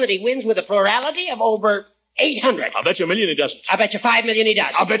 that he wins with a plurality of over 800. I'll bet you $1 million he doesn't. I'll bet you $5 million he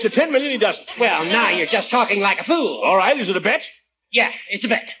does. I'll bet you $10 million he doesn't. Well, now you're just talking like a fool. All right, is it a bet? Yeah, it's a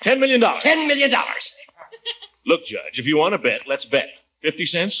bet. $10 million. $10 million. Look, Judge, if you want to bet, let's bet. 50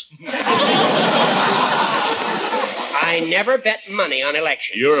 cents? I never bet money on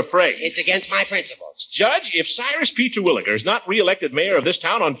elections. You're afraid. It's against my principles. Judge, if Cyrus P. Terwilliger is not re-elected mayor of this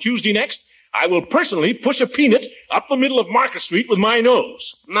town on Tuesday next, I will personally push a peanut up the middle of Market Street with my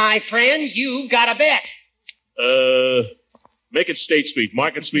nose. My friend, you've got a bet. Make it State Street.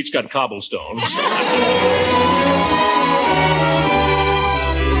 Market Street's got cobblestones.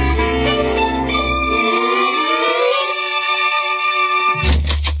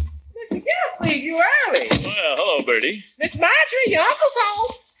 You early. Well, hello, Bertie. Miss Marjorie, your uncle's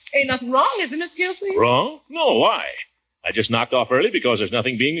home. Ain't nothing wrong, is it, Miss Gilsey? Wrong? No, why? I just knocked off early because there's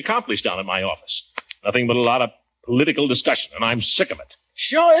nothing being accomplished down at my office. Nothing but a lot of political discussion, and I'm sick of it.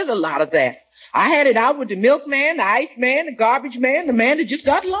 Sure is a lot of that. I had it out with the milkman, the ice man, the garbage man, the man that just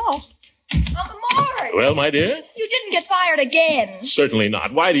got lost. Uncle Mort! Well, my dear? You didn't get fired again. Certainly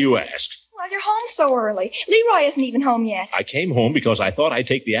not. Why do you ask? Well, you're home so early. Leroy isn't even home yet. I came home because I thought I'd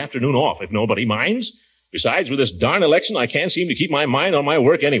take the afternoon off if nobody minds. Besides, with this darn election, I can't seem to keep my mind on my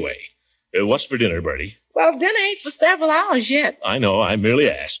work anyway. What's for dinner, Bertie? Well, dinner ain't for several hours yet. I know, I merely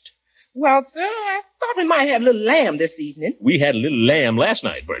asked. Well, sir, I thought we might have a little lamb this evening. We had a little lamb last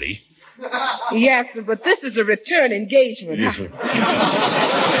night, Bertie. Yes, sir, but this is a return engagement. Yes,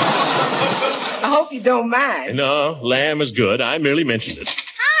 I hope you don't mind. No, lamb is good. I merely mentioned it.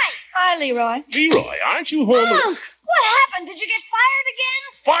 Hi, Leroy. Leroy, aren't you home? Unc, what happened? Did you get fired again?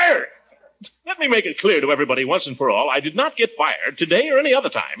 Fired! Let me make it clear to everybody once and for all, I did not get fired today or any other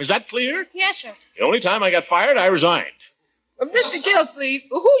time. Is that clear? Yes, sir. The only time I got fired, I resigned. Mr. Gillsleeve,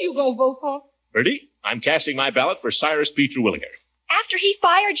 who you gonna vote for? Bertie, I'm casting my ballot for Cyrus P. Terwilliger. After he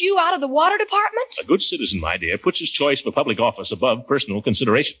fired you out of the water department? A good citizen, my dear, puts his choice for public office above personal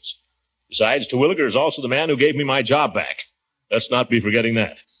considerations. Besides, Terwilliger is also the man who gave me my job back. Let's not be forgetting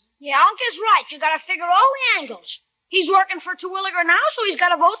that. Yeah, Unc is right. You gotta figure all the angles. He's working for Terwilliger now, so he's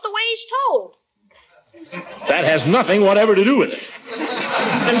gotta vote the way he's told. That has nothing whatever to do with it.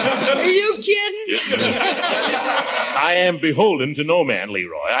 Are you kidding? I am beholden to no man,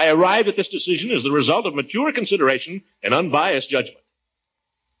 Leroy. I arrived at this decision as the result of mature consideration and unbiased judgment.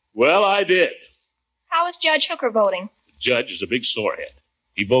 Well, I did. How is Judge Hooker voting? The judge is a big sorehead.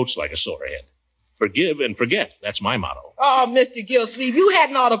 He votes like a sorehead. Forgive and forget. That's my motto. Oh, Mr. Gillsleeve, you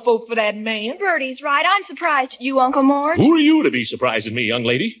hadn't ought to vote for that man. Bertie's right. I'm surprised at you, Uncle Mort. Who are you to be surprised at me, young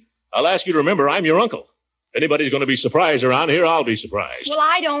lady? I'll ask you to remember I'm your uncle. If anybody's going to be surprised around here, I'll be surprised. Well,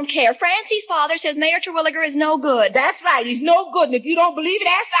 I don't care. Francie's father says Mayor Terwilliger is no good. That's right. He's no good. And if you don't believe it,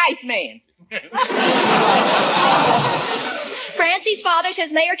 ask the Iceman. Francie's father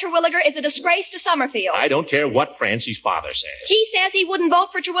says Mayor Terwilliger is a disgrace to Summerfield. I don't care what Francie's father says. He says he wouldn't vote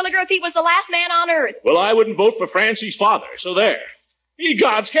for Terwilliger if he was the last man on earth. Well, I wouldn't vote for Francie's father, so there. Ye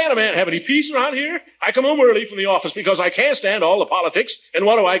gods, can't a man have any peace around here? I come home early from the office because I can't stand all the politics, and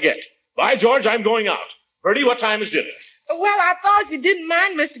what do I get? By George, I'm going out. Bertie, what time is dinner? Well, I thought if you didn't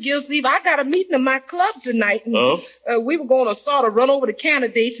mind, Mr. Gillsleeve, I got a meeting in my club tonight. And, oh? We were going to sort of run over the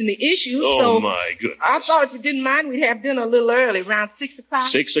candidates and the issues. Oh, so my goodness. I thought if you didn't mind, we'd have dinner a little early, around 6 o'clock.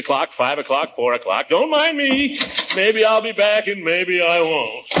 6 o'clock, 5 o'clock, 4 o'clock. Don't mind me. Maybe I'll be back and maybe I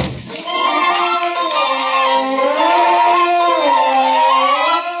won't.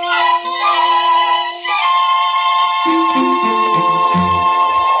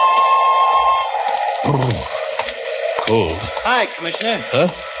 Oh. Hi, Commissioner. Huh?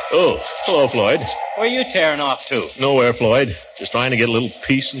 Oh, hello, Floyd. Where are you tearing off to? Nowhere, Floyd. Just trying to get a little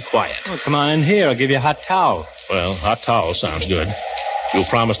peace and quiet. Well, come on in here. I'll give you a hot towel. Well, hot towel sounds good. You'll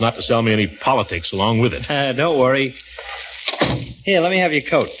promise not to sell me any politics along with it. Don't worry. Here, let me have your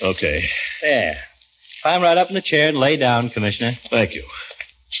coat. Okay. There. Climb right up in the chair and lay down, Commissioner. Thank you.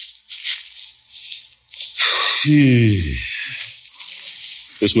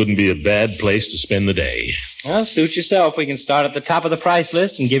 This wouldn't be a bad place to spend the day. Well, suit yourself. We can start at the top of the price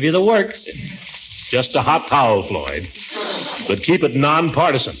list and give you the works. Just a hot towel, Floyd. But keep it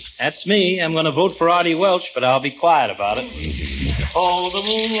nonpartisan. That's me. I'm going to vote for Artie Welch, but I'll be quiet about it. Oh, the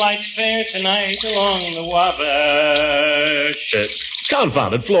moonlight's fair tonight along the Wabash.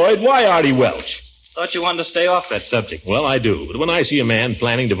 Confound it, Floyd. Why Artie Welch? Thought you wanted to stay off that subject. Well, I do. But when I see a man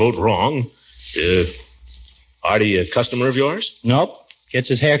planning to vote wrong... Artie a customer of yours? Nope. Gets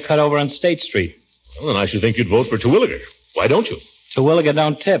his hair cut over on State Street. Well, then I should think you'd vote for Terwilliger. Why don't you? Terwilliger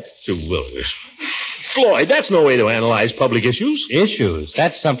don't tip. Terwilliger. Floyd, that's no way to analyze public issues. Issues?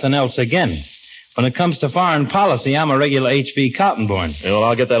 That's something else again. When it comes to foreign policy, I'm a regular H.V. Kaltenborn. Yeah, well,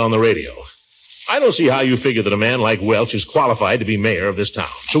 I'll get that on the radio. I don't see how you figure that a man like Welch is qualified to be mayor of this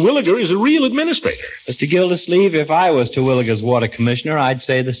town. Terwilliger is a real administrator. Mr. Gildersleeve, if I was Terwilliger's water commissioner, I'd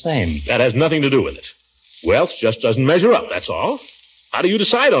say the same. That has nothing to do with it. Welch just doesn't measure up, that's all. How do you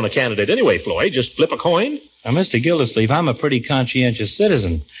decide on a candidate anyway, Floyd? Just flip a coin? Now, Mr. Gildersleeve, I'm a pretty conscientious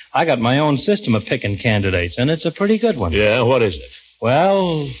citizen. I got my own system of picking candidates, and it's a pretty good one. Yeah, what is it?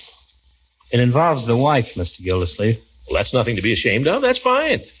 Well, it involves the wife, Mr. Gildersleeve. Well, that's nothing to be ashamed of. That's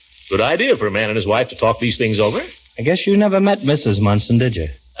fine. Good idea for a man and his wife to talk these things over. I guess you never met Mrs. Munson, did you?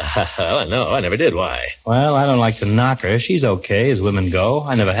 No, I never did. Why? Well, I don't like to knock her. She's okay, as women go.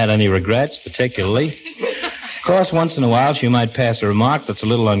 I never had any regrets, particularly. Of course, once in a while she might pass a remark that's a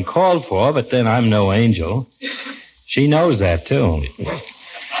little uncalled for, but then I'm no angel. She knows that, too.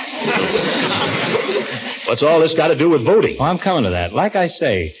 What's all this got to do with voting? Oh, I'm coming to that. Like I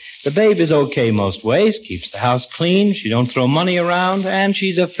say, the babe is okay most ways, keeps the house clean, she don't throw money around, and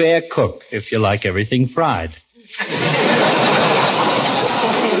she's a fair cook, if you like everything fried.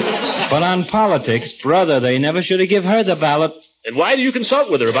 But on politics, brother, they never should have give her the ballot. And why do you consult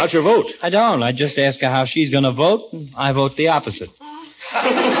with her about your vote? I don't. I just ask her how she's going to vote, and I vote the opposite.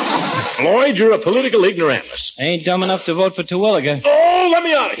 Floyd, you're a political ignoramus. Ain't dumb enough to vote for Terwilliger. Oh, let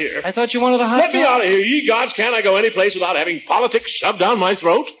me out of here. I thought you wanted a hot Let me out of here. Ye gods, can't I go any place without having politics shoved down my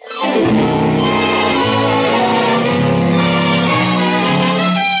throat?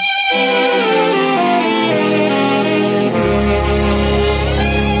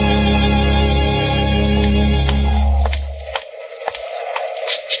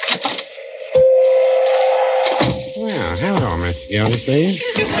 Well, hello, Miss Gildersleeve.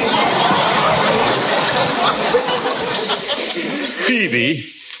 Peavy,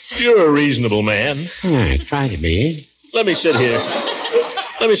 you're a reasonable man. I try to be. Let me sit here.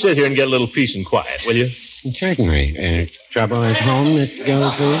 Let me sit here and get a little peace and quiet, will you? Certainly. Trouble at home, Miss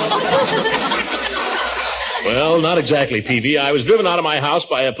Gildersleeve? Well, not exactly, Peavy. I was driven out of my house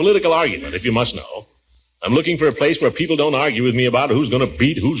by a political argument, if you must know. I'm looking for a place where people don't argue with me about who's going to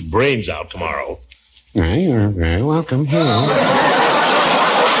beat whose brains out tomorrow. Well, you're very welcome here.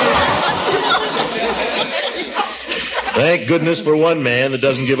 Thank goodness for one man that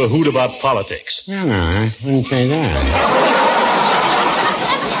doesn't give a hoot about politics. No, I wouldn't say that.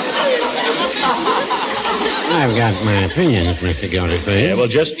 I've got my opinions, Mr. Gildersleeve. Yeah, well,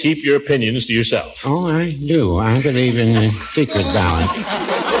 just keep your opinions to yourself. Oh, I do. I believe in the secret ballot.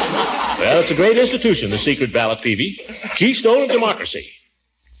 Well, it's a great institution, the secret ballot, Peavy. Keystone of democracy.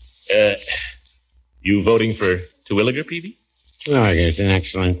 You voting for Terwilliger, Peavy? Terwilliger's an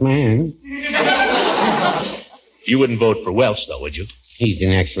excellent man. You wouldn't vote for Welch, though, would you? He's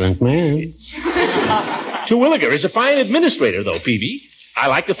an excellent man. Terwilliger is a fine administrator, though, Peavy. I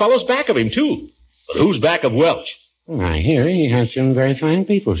like the fellows back of him, too. But who's back of Welch? Well, I hear he has some very fine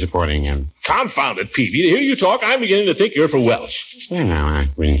people supporting him. Confound it, Peavy. To hear you talk, I'm beginning to think you're for Welch. Well, now, I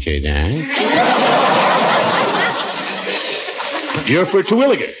wouldn't say that. You're for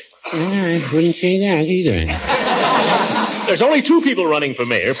Terwilliger. Well, I wouldn't say that either. There's only two people running for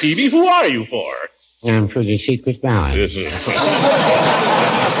mayor, Peavy. Who are you for? I'm for the secret ballot.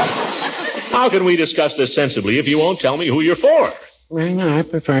 How can we discuss this sensibly if you won't tell me who you're for? Well, I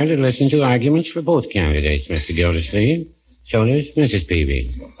prefer to listen to arguments for both candidates, Mr. Gildersleeve. So does Mrs.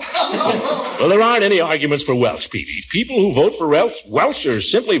 Peavy. Well, there aren't any arguments for Welch, Peavy. People who vote for Welch are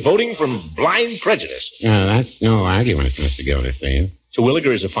simply voting from blind prejudice. No, that's no argument, Mr. Gildersleeve.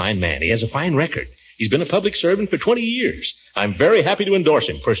 Terwilliger is a fine man. He has a fine record. He's been a public servant for 20 years. I'm very happy to endorse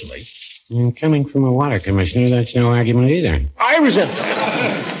him personally. Coming from a water commissioner, that's no argument either. I resent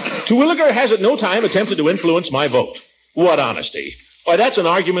that. Terwilliger has at no time attempted to influence my vote. What honesty. Why, that's an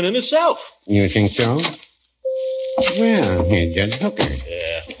argument in itself. You think so? Well, here's Judge Hooker.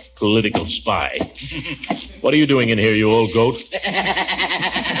 Yeah, political spy. What are you doing in here, you old goat?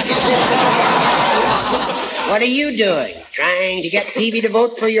 What are you doing? Trying to get Peavy to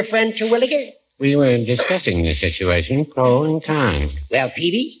vote for your friend Terwilliger? We were discussing the situation, pro and con. Well,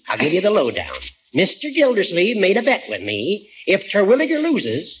 Peavy, I'll give you the lowdown. Mr. Gildersleeve made a bet with me. If Terwilliger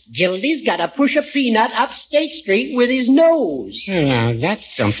loses, Gildy's got to push a peanut up State Street with his nose. Well, now, that's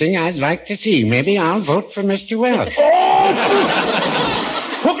something I'd like to see. Maybe I'll vote for Mr. Welch.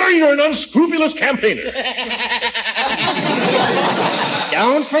 Hooker, you're an unscrupulous campaigner.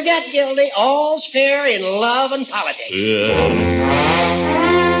 Don't forget, Gildy, all's fair in love and politics.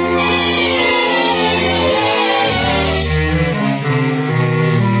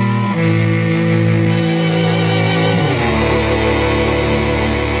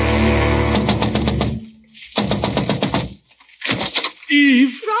 Eve.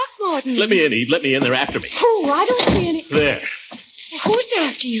 Throckmorton. Let me in, Eve. Let me in. They're after me. Oh, I don't see any. There. Who's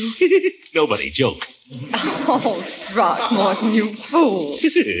after you? Nobody. Joke. Oh, Throckmorton, you fool.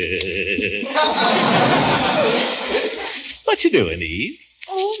 What you doing, Eve?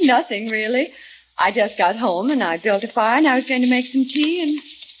 Oh, nothing, really. I just got home, and I built a fire, and I was going to make some tea and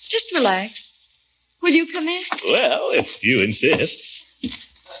just relax. Will you come in? Well, if you insist.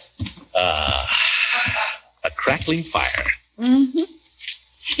 A crackling fire. Mm-hmm.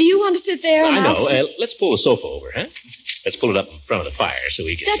 Do you want to sit there? I know. Let's pull the sofa over, huh? Let's pull it up in front of the fire so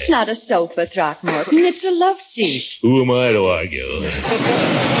we can... That's not a sofa, Throckmorton. It's a love seat. Who am I to argue?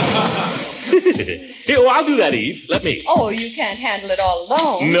 Here, I'll do that, Eve. Let me. Oh, you can't handle it all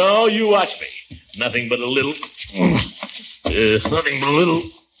alone. No, you watch me. Nothing but a little... nothing but a little...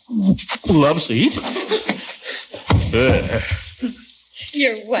 love seat.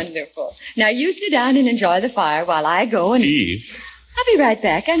 You're wonderful. Now, you sit down and enjoy the fire while I go and... Eve. I'll be right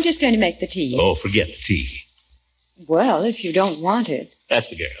back. I'm just going to make the tea. Oh, forget the tea. Well, if you don't want it. That's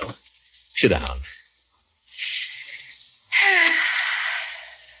the girl. Sit down.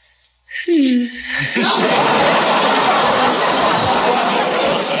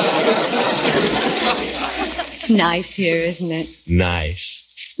 Nice here, isn't it? Nice.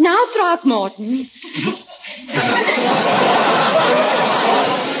 Now, Throckmorton.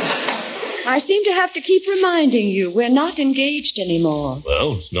 I seem to have to keep reminding you we're not engaged anymore.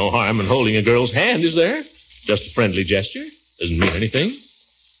 Well, there's no harm in holding a girl's hand, is there? Just a friendly gesture. Doesn't mean anything.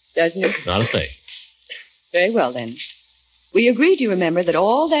 Doesn't it? Not a thing. Very well, then. We agreed, you remember, that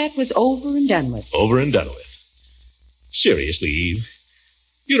all that was over and done with. Over and done with. Seriously, Eve,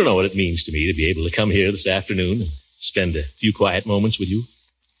 you don't know what it means to me to be able to come here this afternoon and spend a few quiet moments with you.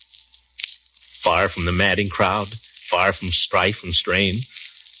 Far from the madding crowd, far from strife and strain.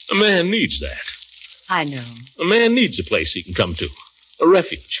 A man needs that. I know. A man needs a place he can come to. A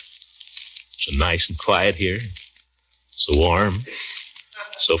refuge. So nice and quiet here. So warm.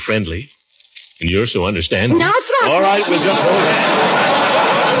 So friendly. And you're so understanding. Now, Throckmorton. All right, we'll just hold hands.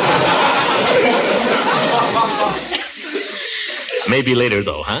 Maybe later,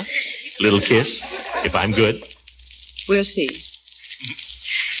 though, huh? A little kiss, if I'm good. We'll see.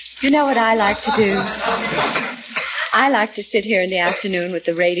 You know what I like to do? I like to sit here in the afternoon with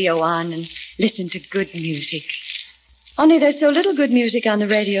the radio on and listen to good music. Only there's so little good music on the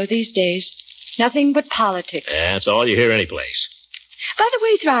radio these days. Nothing but politics. That's all you hear anyplace. By the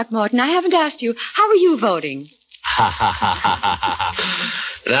way, Throckmorton, I haven't asked you, how are you voting? Ha, ha, ha, ha, ha, ha.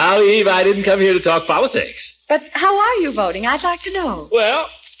 Now, Eve, I didn't come here to talk politics. But how are you voting? I'd like to know. Well,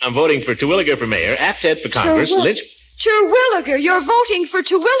 I'm voting for Terwilliger for mayor, Apted for Congress, Lynch... Terwilliger, you're voting for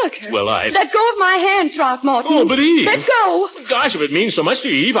Terwilliger. Well, Let go of my hand, Throckmorton. Oh, but Eve... Let go. Gosh, if it means so much to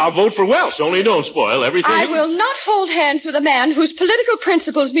you, Eve, I'll vote for Welsh, only don't spoil everything. I will not hold hands with a man whose political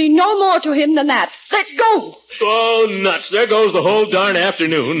principles mean no more to him than that. Let go. Oh, nuts. There goes the whole darn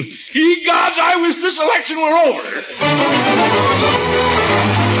afternoon. Ye gods, I wish this election were over.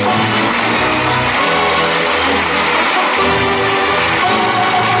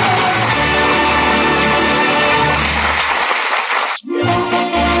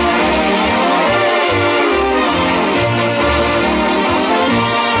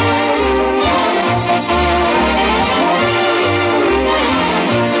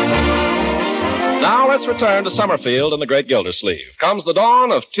 Let's return to Summerfield and the Great Gildersleeve. Comes the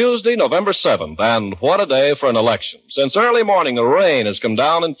dawn of Tuesday, November 7th, and what a day for an election. Since early morning, the rain has come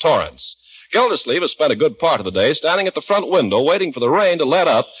down in torrents. Gildersleeve has spent a good part of the day standing at the front window waiting for the rain to let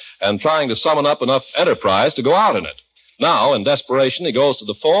up and trying to summon up enough enterprise to go out in it. Now, in desperation, he goes to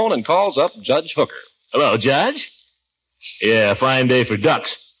the phone and calls up Judge Hooker. Hello, Judge. Yeah, fine day for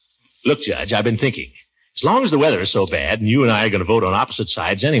ducks. Look, Judge, I've been thinking. As long as the weather is so bad and you and I are going to vote on opposite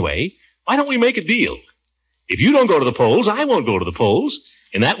sides anyway, why don't we make a deal? If you don't go to the polls, I won't go to the polls.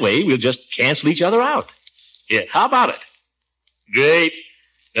 In that way, we'll just cancel each other out. Yeah, how about it? Great.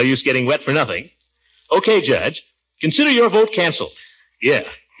 No use getting wet for nothing. Okay, Judge. Consider your vote canceled. Yeah.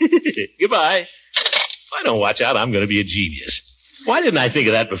 Goodbye. If I don't watch out, I'm going to be a genius. Why didn't I think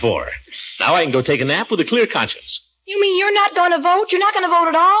of that before? Now I can go take a nap with a clear conscience. You mean you're not going to vote? You're not going to vote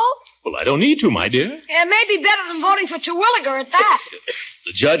at all? Well, I don't need to, my dear. It may be better than voting for Terwilliger at that.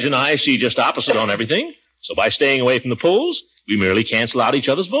 The judge and I see just opposite on everything. So by staying away from the polls, we merely cancel out each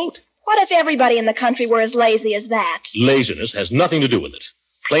other's vote. What if everybody in the country were as lazy as that? Laziness has nothing to do with it.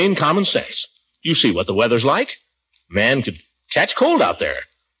 Plain common sense. You see what the weather's like. Man could catch cold out there.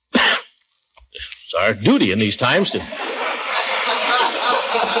 It's our duty in these times to...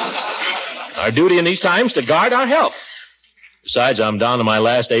 guard our health. Besides, I'm down to my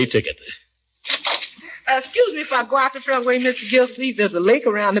last A ticket. Excuse me if I go out the front way, Mr. Gilsleeve. There's a lake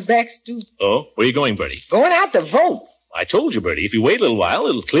around the back stoop. Oh, where are you going, Bertie? Going out to vote. I told you, Bertie, if you wait a little while,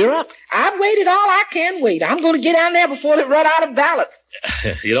 it'll clear up. I've waited all I can wait. I'm going to get down there before they run out of ballots.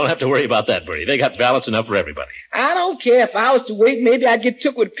 You don't have to worry about that, Bertie. They got ballots enough for everybody. I don't care. If I was to wait, maybe I'd get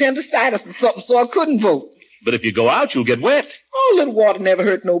took with appendicitis or something, so I couldn't vote. But if you go out, you'll get wet. Oh, a little water never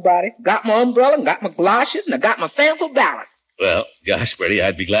hurt nobody. Got my umbrella and got my galoshes and I got my sample ballot. Well, gosh, Bertie,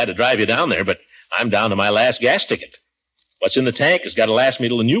 I'd be glad to drive you down there, but I'm down to my last gas ticket. What's in the tank has got to last me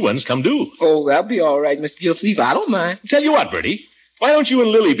till the new ones come due. Oh, that'll be all right, Mr. Gilsleeve. I don't mind. Tell you what, Bertie, why don't you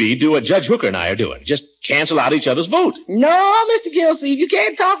and Lily B do what Judge Hooker and I are doing? Just cancel out each other's vote. No, Mr. Gilsleeve, you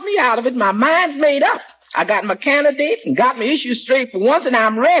can't talk me out of it. My mind's made up. I got my candidates and got my issues straight for once, and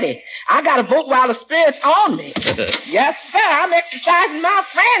I'm ready. I got to vote while the spirit's on me. Yes, sir. I'm exercising my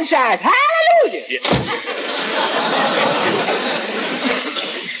franchise. Hallelujah.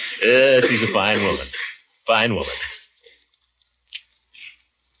 She's a fine woman. Fine woman.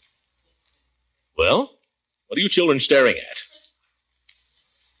 Well, what are you children staring at?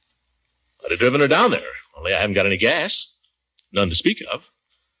 I'd have driven her down there, only I haven't got any gas. None to speak of.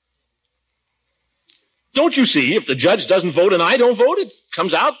 Don't you see, if the judge doesn't vote and I don't vote, it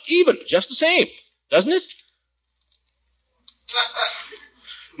comes out even, just the same, doesn't it?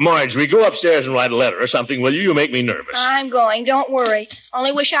 Marjorie, go upstairs and write a letter or something, will you? You make me nervous. I'm going. Don't worry.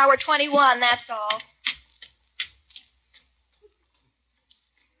 Only wish I were 21, that's all.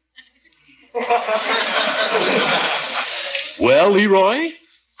 Well, Leroy?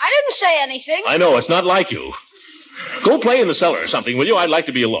 I didn't say anything. I know, it's not like you. Go play in the cellar or something, will you? I'd like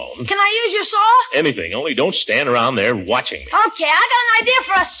to be alone. Can I use your saw? Anything, only don't stand around there watching me. Okay, I got an idea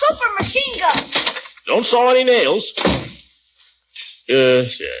for a super machine gun. Don't saw any nails.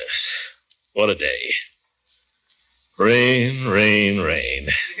 Yes. What a day. Rain, rain, rain.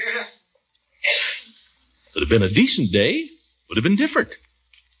 Would have been a decent day. Would have been different.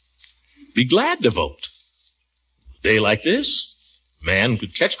 Be glad to vote. A day like this, man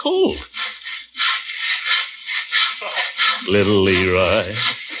could catch cold. Little Leroy.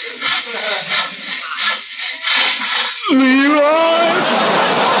 Leroy!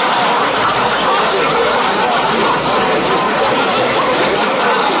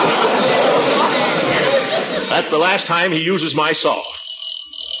 That's the last time he uses my saw.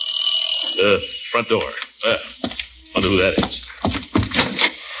 Front door. Wonder who that is.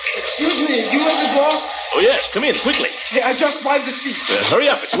 Excuse me, you are the boss? Oh, yes, come in, quickly. Hey, I just wiped the feet. Hurry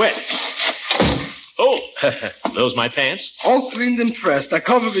up, it's wet. Oh, those my pants? All cleaned and pressed. I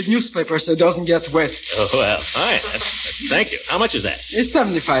covered with newspaper so it doesn't get wet. Oh, well, fine. Thank you. How much is that? It's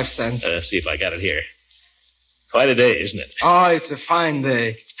 75 cents. See if I got it here. Quite a day, isn't it? Oh, it's a fine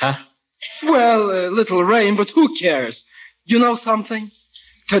day. Huh? Well, a little rain, but who cares? You know something?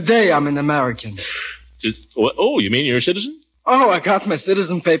 Today I'm an American. Oh, you mean you're a citizen? Oh, I got my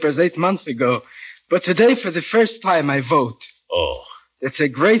citizen papers 8 months ago. But today, for the first time, I vote. Oh. It's a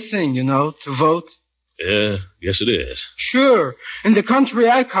great thing, you know, to vote. Yeah, yes it is. Sure. In the country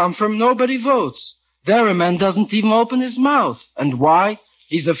I come from, nobody votes. There a man doesn't even open his mouth. And why?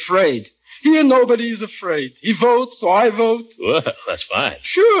 He's afraid. Here nobody is afraid. He votes, so I vote. Well, that's fine.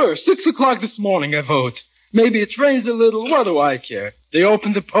 Sure. 6 o'clock this morning I vote. Maybe it rains a little. What do I care? They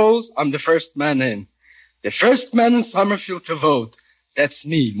open the polls. I'm the first man in. The first man in Summerfield to vote. That's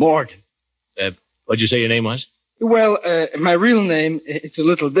me, Morgan. What'd you say your name was? Well, my real name, it's a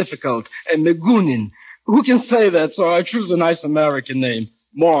little difficult. Megunin. Who can say that? So I choose a nice American name.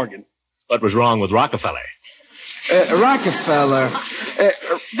 Morgan. What was wrong with Rockefeller? Rockefeller.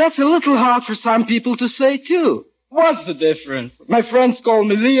 That's a little hard for some people to say, too. What's the difference? My friends call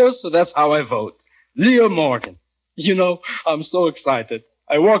me Leo, so that's how I vote. Leo Morgan. You know, I'm so excited.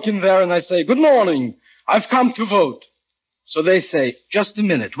 I walk in there and I say, good morning. I've come to vote. So they say, just a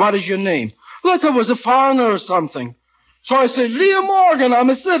minute. What is your name? Like I was a foreigner or something. So I say, Leo Morgan, I'm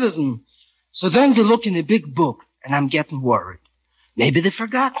a citizen. So then they look in a big book, and I'm getting worried. Maybe they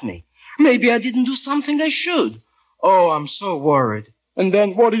forgot me. Maybe I didn't do something I should. Oh, I'm so worried. And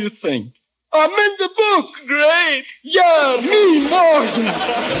then what do you think? I'm in the book. Great. Yeah, me, Morgan.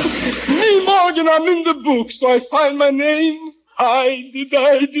 Me, Morgan, I'm in the book. So I sign my name. Did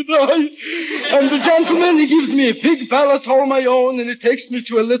I. And the gentleman, he gives me a big ballot all my own, and it takes me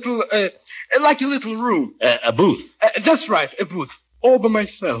to a little, like a little room. A booth? That's right, a booth. All by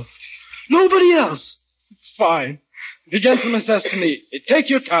myself. Nobody else. It's fine. The gentleman says to me, take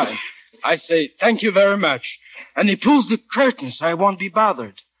your time. I say, thank you very much. And he pulls the curtain so I won't be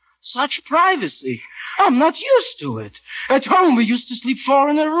bothered. Such privacy. I'm not used to it. At home, we used to sleep 4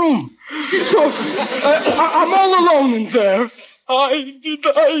 in a room. So, I'm all alone in there. Did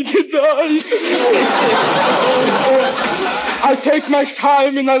I. I take my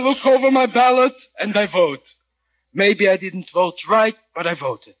time and I look over my ballot and I vote. Maybe I didn't vote right, but I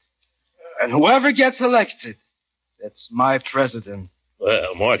voted. And whoever gets elected, that's my president.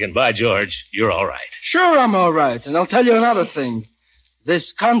 Well, Morgan, by George, you're all right. Sure, I'm all right. And I'll tell you another thing.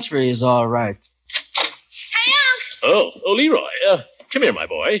 This country is all right. Hey, Oh, Leroy. Come here, my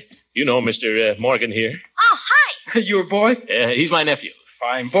boy. You know Mr. Morgan here? Oh, hi. Your boy? He's my nephew.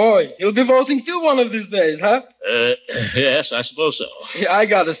 Fine boy. He'll be voting too one of these days, huh? Yes, I suppose so. Yeah, I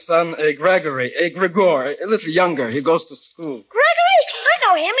got a son, Gregory. Gregor, a little younger. He goes to school. Gregory? I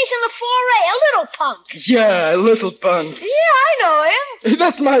know him. He's in the 4A, a little punk. Yeah, a little punk. Yeah, I know him.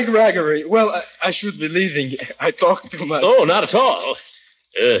 That's my Gregory. Well, I should be leaving. I talk too much. Oh, not at all.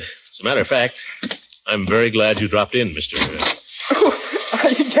 As a matter of fact, I'm very glad you dropped in, Mr.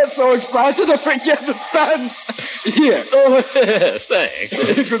 I get so excited I forget the pants. Here. Oh, thanks.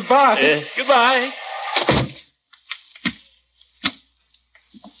 Goodbye. Goodbye.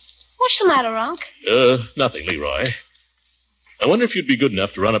 What's the matter, Unc? Nothing, Leroy. I wonder if you'd be good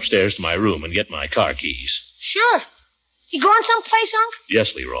enough to run upstairs to my room and get my car keys. Sure. You going someplace, Unc?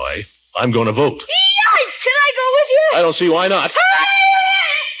 Yes, Leroy. I'm going to vote. Yikes! Can I go with you? I don't see why not. Hey,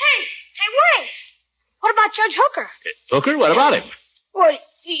 wait! What What about Judge Hooker? Hooker, what about him? Well,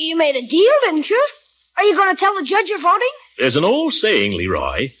 you made a deal, didn't you? Are you going to tell the judge you're voting? There's an old saying,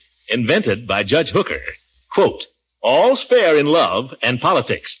 Leroy, invented by Judge Hooker. Quote, all's fair in love and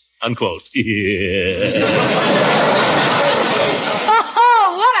politics, unquote.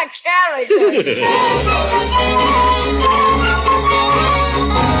 Oh, what a character.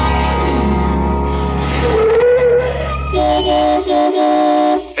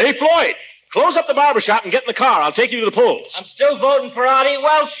 Hey, Floyd, close up the barbershop and get in the car. I'll take you to the polls. I'm still voting for Artie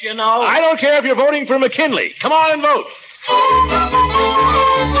Welch, you know. I don't care if you're voting for McKinley. Come on and vote.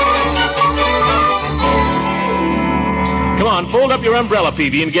 Come on, fold up your umbrella,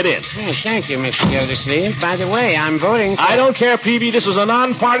 Peavy, and get in. Oh, thank you, Mr. Gildersleeve. By the way, I'm voting for... I don't care, Peavy. This is a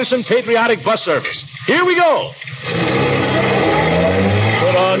nonpartisan, patriotic bus service. Here we go.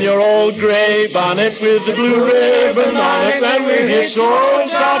 Put on your old gray bonnet with the blue ribbon on it, and we'll hit so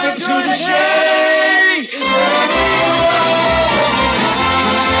drop it to the shade.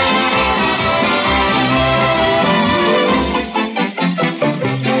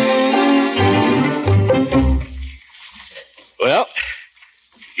 Well,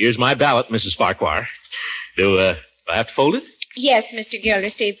 here's my ballot, Mrs. Farquhar. Do I have to fold it? Yes, Mr.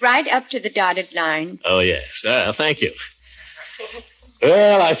 Gildersleeve, right up to the dotted line. Oh, yes. Thank you.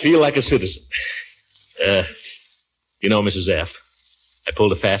 Well, I feel like a citizen. You know, Mrs. F., I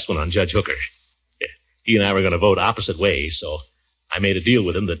pulled a fast one on Judge Hooker. He and I were going to vote opposite ways, so I made a deal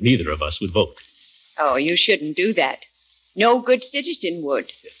with him that neither of us would vote. Oh, you shouldn't do that. No good citizen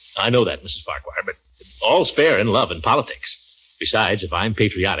would. I know that, Mrs. Farquhar, but all's fair in love and politics. Besides, if I'm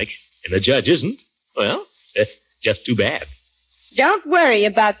patriotic and the judge isn't, well, just too bad. Don't worry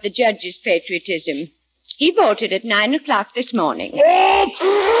about the judge's patriotism. He voted at 9 o'clock this morning. Why,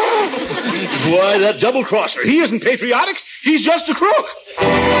 that double-crosser. He isn't patriotic. He's just a crook.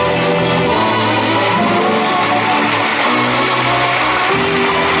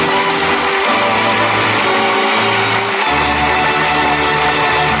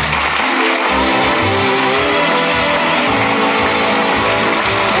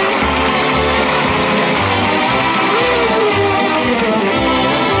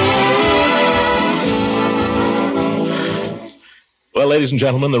 Well, ladies and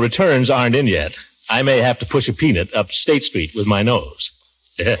gentlemen, the returns aren't in yet. I may have to push a peanut up State Street with my nose.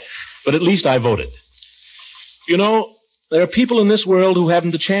 But at least I voted. You know, there are people in this world who haven't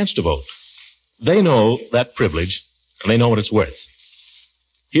the chance to vote. They know that privilege, and they know what it's worth.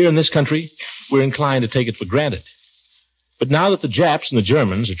 Here in this country, we're inclined to take it for granted. But now that the Japs and the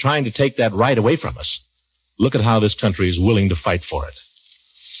Germans are trying to take that right away from us, look at how this country is willing to fight for it.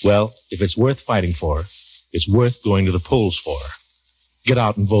 Well, if it's worth fighting for, it's worth going to the polls for. Get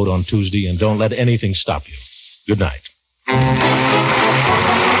out and vote on Tuesday, and don't let anything stop you. Good night. Music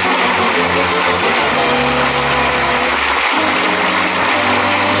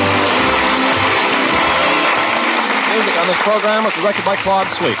on this program was directed by Claude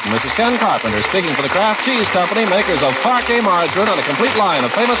Sweet, and this is Ken Carpenter speaking for the Kraft Cheese Company, makers of Parquet margarine and a complete line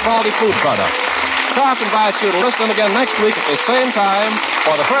of famous quality food products. Kraft invites you to listen again next week at the same time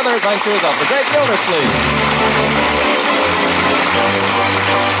for the further adventures of the Great Gildersleeve.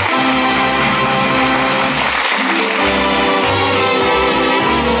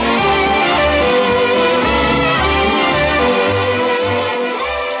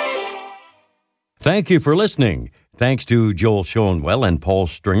 Thank you for listening. Thanks to Joel Schoenwell and Paul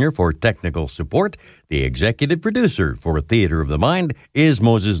Stringer for technical support. The executive producer for Theater of the Mind is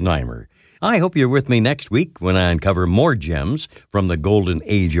Moses Neimer. I hope you're with me next week when I uncover more gems from the golden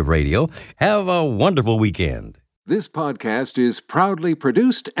age of radio. Have a wonderful weekend. This podcast is proudly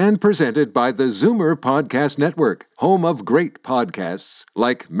produced and presented by the Zoomer Podcast Network, home of great podcasts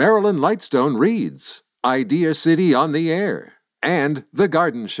like Marilyn Lightstone Reads, Idea City on the Air, and The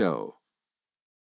Garden Show.